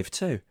 "Oh, I'm Dave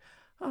too."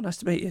 "Oh, nice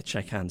to meet you."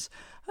 Shake hands.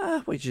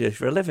 "What do you do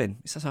for a living?"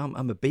 He says, I'm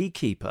a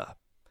beekeeper."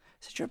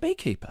 He says, "You're a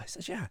beekeeper?" He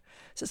says, "Yeah."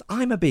 He says,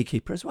 "I'm a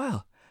beekeeper as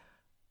well."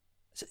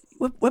 He says,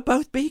 we're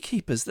both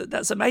beekeepers.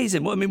 That's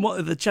amazing. What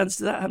are the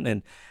chances of that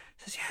happening?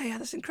 He says, "Yeah,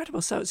 that's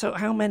incredible. So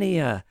how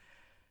many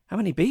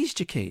bees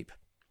do you keep?"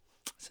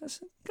 He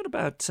says, "Got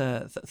about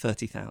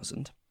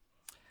 30,000.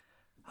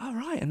 "All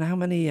right. And how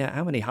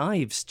many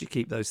hives do you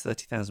keep those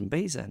 30,000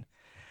 bees in?"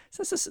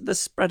 He says, "They're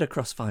spread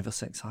across 5 or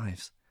 6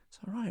 hives."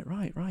 So right.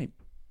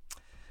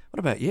 "What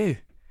about you?" He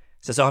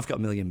says, "I've got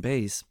 1 million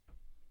bees."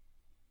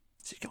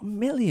 He says, "You've got 1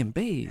 million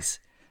bees?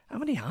 How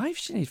many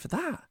hives do you need for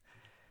that?"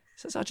 He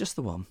says, just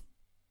the one."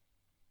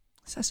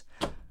 He says,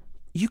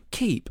 "You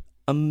keep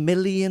 1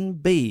 million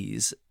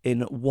bees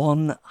in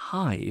one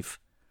hive?"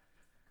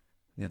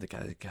 The other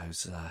guy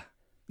goes,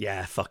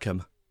 "Yeah, fuck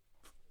 'em."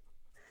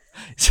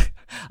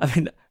 I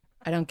mean,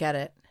 I don't get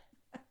it.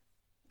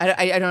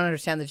 I don't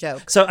understand the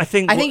joke. so I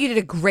think you did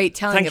a great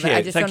telling of it.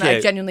 I just don't. I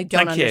genuinely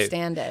don't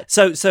understand it.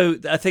 So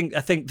I think,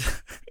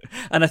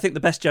 and I think the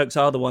best jokes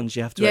are the ones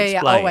you have to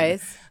explain. Yeah,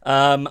 always.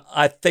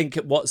 I think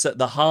what's at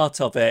the heart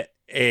of it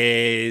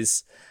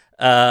is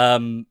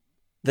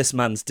this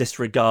man's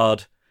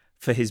disregard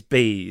for his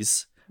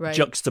bees, Right.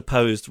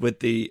 juxtaposed with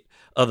the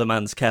other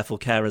man's careful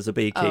care as a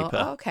beekeeper.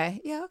 Oh,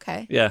 okay. Yeah,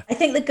 okay. Yeah. I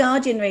think the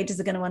Guardian readers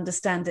are going to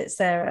understand it,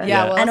 Sarah.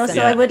 Yeah, well, and also,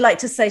 Yeah. I would like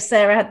to say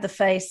Sarah had the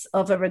face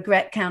of a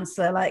regret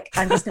counsellor. Like,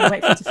 I'm just going to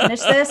wait for you to finish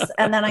this,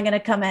 and then I'm going to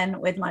come in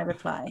with my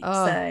reply.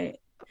 Oh. So,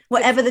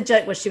 whatever the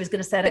joke was, she was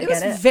going to say, I don't It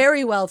was get it.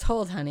 very well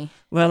told, honey.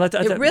 Well, I It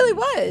don't, really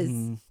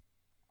was.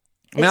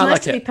 It's I nice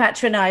like to be it.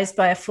 patronised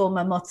by a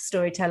former moth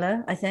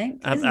storyteller, I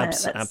think. Isn't it?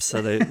 That's-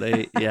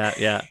 Absolutely.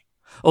 Yeah.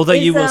 Although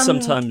Is, you will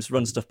sometimes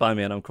run stuff by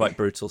me, and I'm quite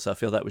brutal, so I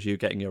feel that was you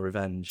getting your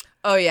revenge.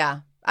 Oh yeah.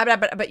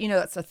 But you know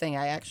that's the thing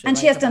I actually. And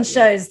she like has done about you.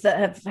 shows that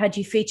have had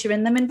you feature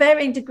in them in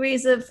varying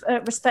degrees of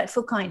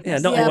respectful kindness. Yeah,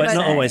 not Yeah, always, but-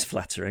 not always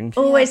flattering.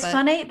 Always but-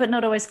 funny, but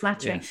not always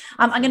flattering. Yes.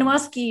 I'm going to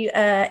ask you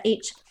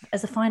each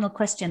as a final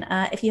question.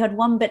 If you had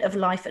one bit of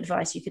life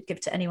advice you could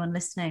give to anyone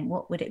listening,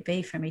 what would it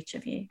be from each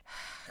of you?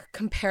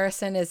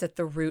 Comparison is at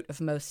the root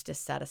of most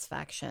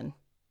dissatisfaction.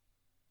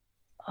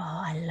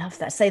 Oh, I love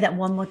that. Say that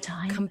one more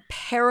time.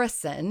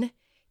 Comparison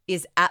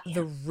is at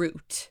the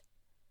root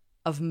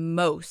of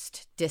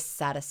most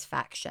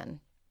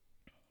dissatisfaction.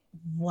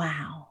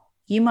 Wow.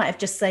 You might have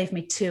just saved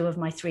me 2 of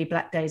my 3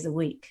 black days a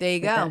week. There you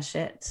with go. That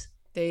shit.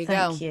 There you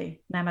Thank go. you.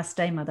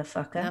 Namaste,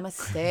 motherfucker.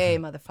 Namaste,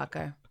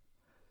 motherfucker.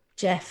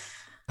 Jeff.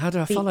 How do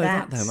I Beat follow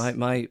that, that. though?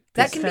 My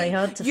That It's can very be.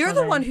 hard to You're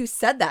the follow. one who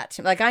said that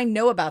to me. Like I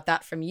know about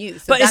that from you.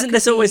 So But that isn't could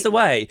this always be- the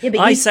way? Yeah, but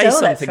I you say stole it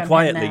something from him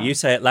quietly, now. you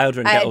say it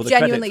louder and get all the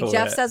genuinely, credit for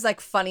Jeff it. says like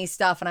funny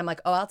stuff, and I'm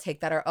like, oh, I'll take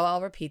that, or oh,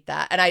 I'll repeat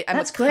that, and I'm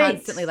That's great.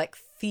 constantly like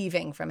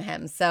thieving from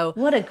him. So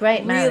What a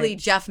great marriage. really,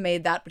 Jeff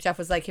made that. Jeff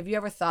was like, have you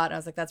ever thought? And I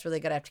was like, that's really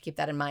good. I have to keep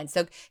that in mind.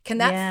 So can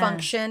that Yeah.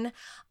 function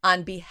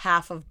on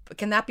behalf of?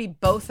 Can that be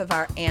both of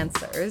our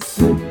answers?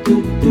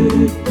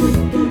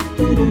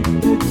 Namaste,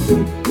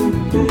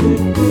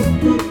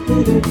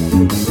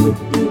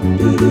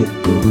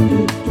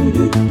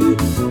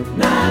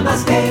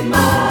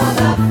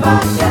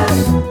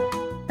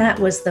 motherfuckers. That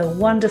was the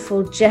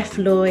wonderful Geoff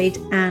Lloyd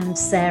and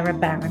Sara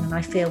Barron, and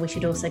I feel we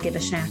should also give a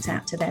shout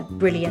out to their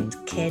brilliant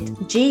kid,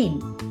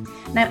 Jean.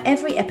 Now,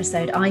 every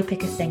episode I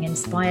pick a thing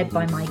inspired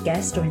by my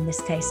guest, or in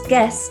this case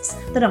guests,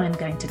 that I'm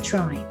going to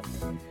try.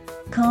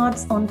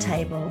 Cards on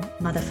table,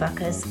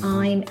 motherfuckers.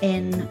 I'm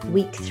in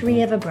week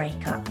 3 of a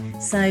breakup,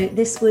 so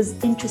this was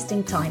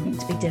interesting timing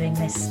to be doing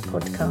this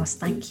podcast.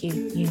 Thank you,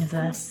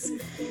 universe.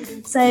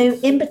 So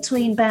in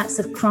between bouts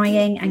of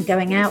crying and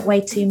going out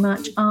way too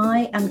much,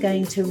 I am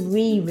going to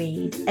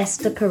reread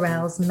Esther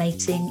Perel's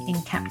Mating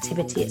in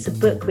Captivity. It's a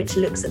book which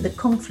looks at the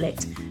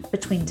conflict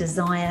between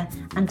desire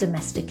and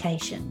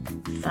domestication.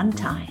 Fun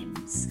times.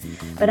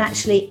 But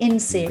actually, in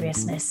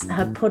seriousness,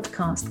 her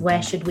podcast,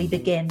 Where Should We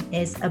Begin,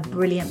 is a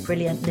brilliant,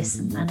 brilliant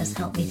listen and has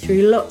helped me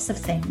through lots of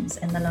things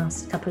in the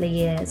last couple of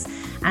years.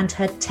 And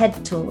her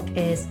TED Talk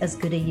is as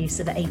good a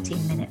use of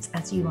 18 minutes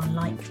as you are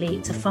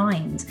likely to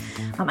find.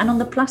 And on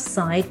the plus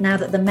side, now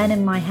that the men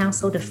in my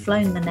household have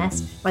flown the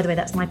nest, by the way,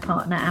 that's my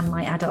partner and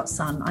my adult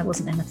son, I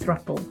wasn't in a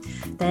throuple,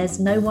 there's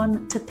no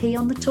one to pee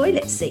on the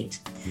toilet seat.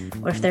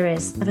 Or if there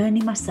is, I've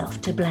only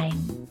myself to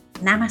blame.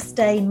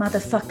 Namaste,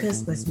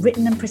 Motherfuckers was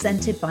written and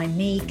presented by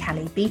me,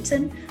 Callie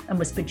Beaton, and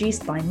was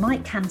produced by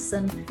Mike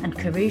Hansen and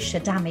Karu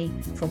Shadami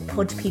for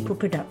Pod People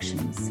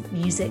Productions.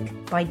 Music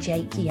by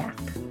Jake Yap.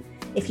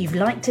 If you've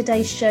liked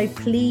today's show,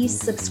 please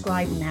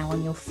subscribe now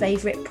on your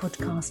favourite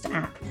podcast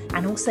app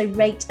and also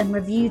rate and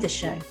review the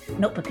show,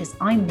 not because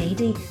I'm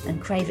needy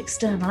and crave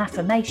external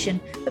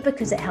affirmation, but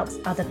because it helps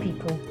other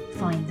people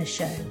find the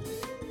show.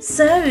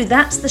 So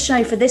that's the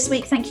show for this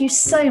week. Thank you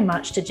so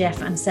much to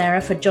Geoff and Sara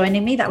for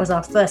joining me. That was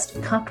our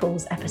first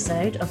couples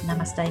episode of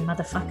Namaste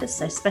Motherfuckers,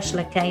 so special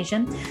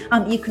occasion.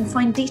 You can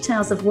find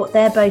details of what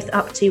they're both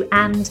up to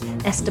and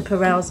Esther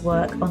Perel's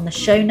work on the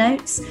show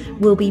notes.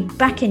 We'll be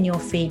back in your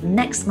feed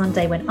next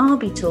Monday when I'll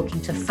be talking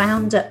to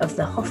founder of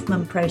the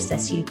Hoffman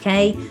Process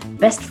UK,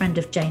 best friend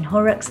of Jane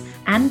Horrocks,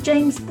 and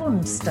James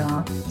Bond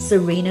star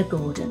Serena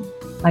Gordon.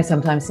 I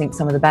sometimes think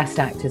some of the best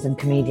actors and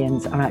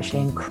comedians are actually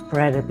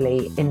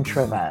incredibly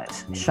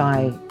introvert,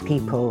 shy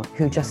people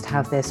who just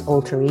have this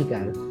alter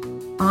ego.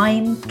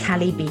 I'm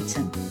Callie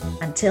Beaton.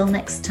 Until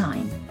next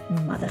time,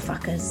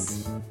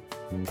 motherfuckers.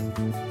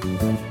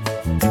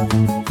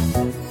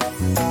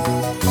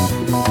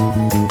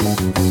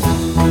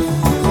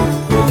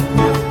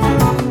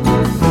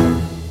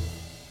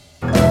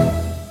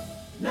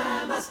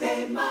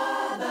 Namaste,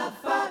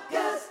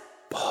 motherfuckers.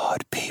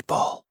 Pod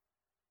people.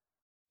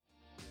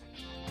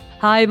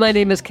 Hi, my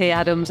name is Kay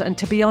Adams, and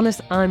to be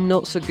honest, I'm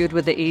not so good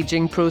with the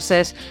ageing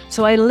process,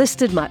 so I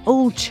enlisted my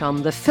old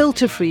chum, the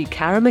filter-free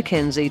Cara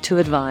McKenzie, to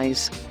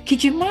advise.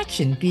 Could you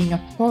imagine being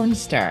a porn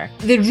star?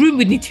 The room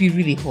would need to be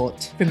really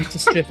hot for me to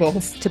strip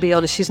off. To be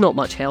honest, she's not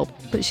much help,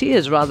 but she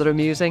is rather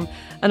amusing.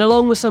 And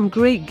along with some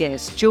great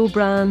guests, Joe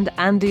Brand,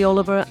 Andy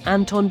Oliver,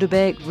 Anton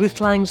Dubeck, Ruth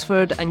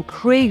Langsford and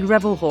Craig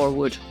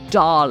Revel-Horwood,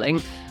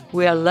 darling,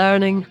 we are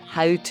learning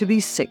how to be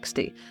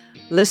 60.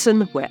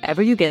 Listen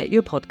wherever you get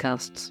your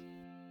podcasts.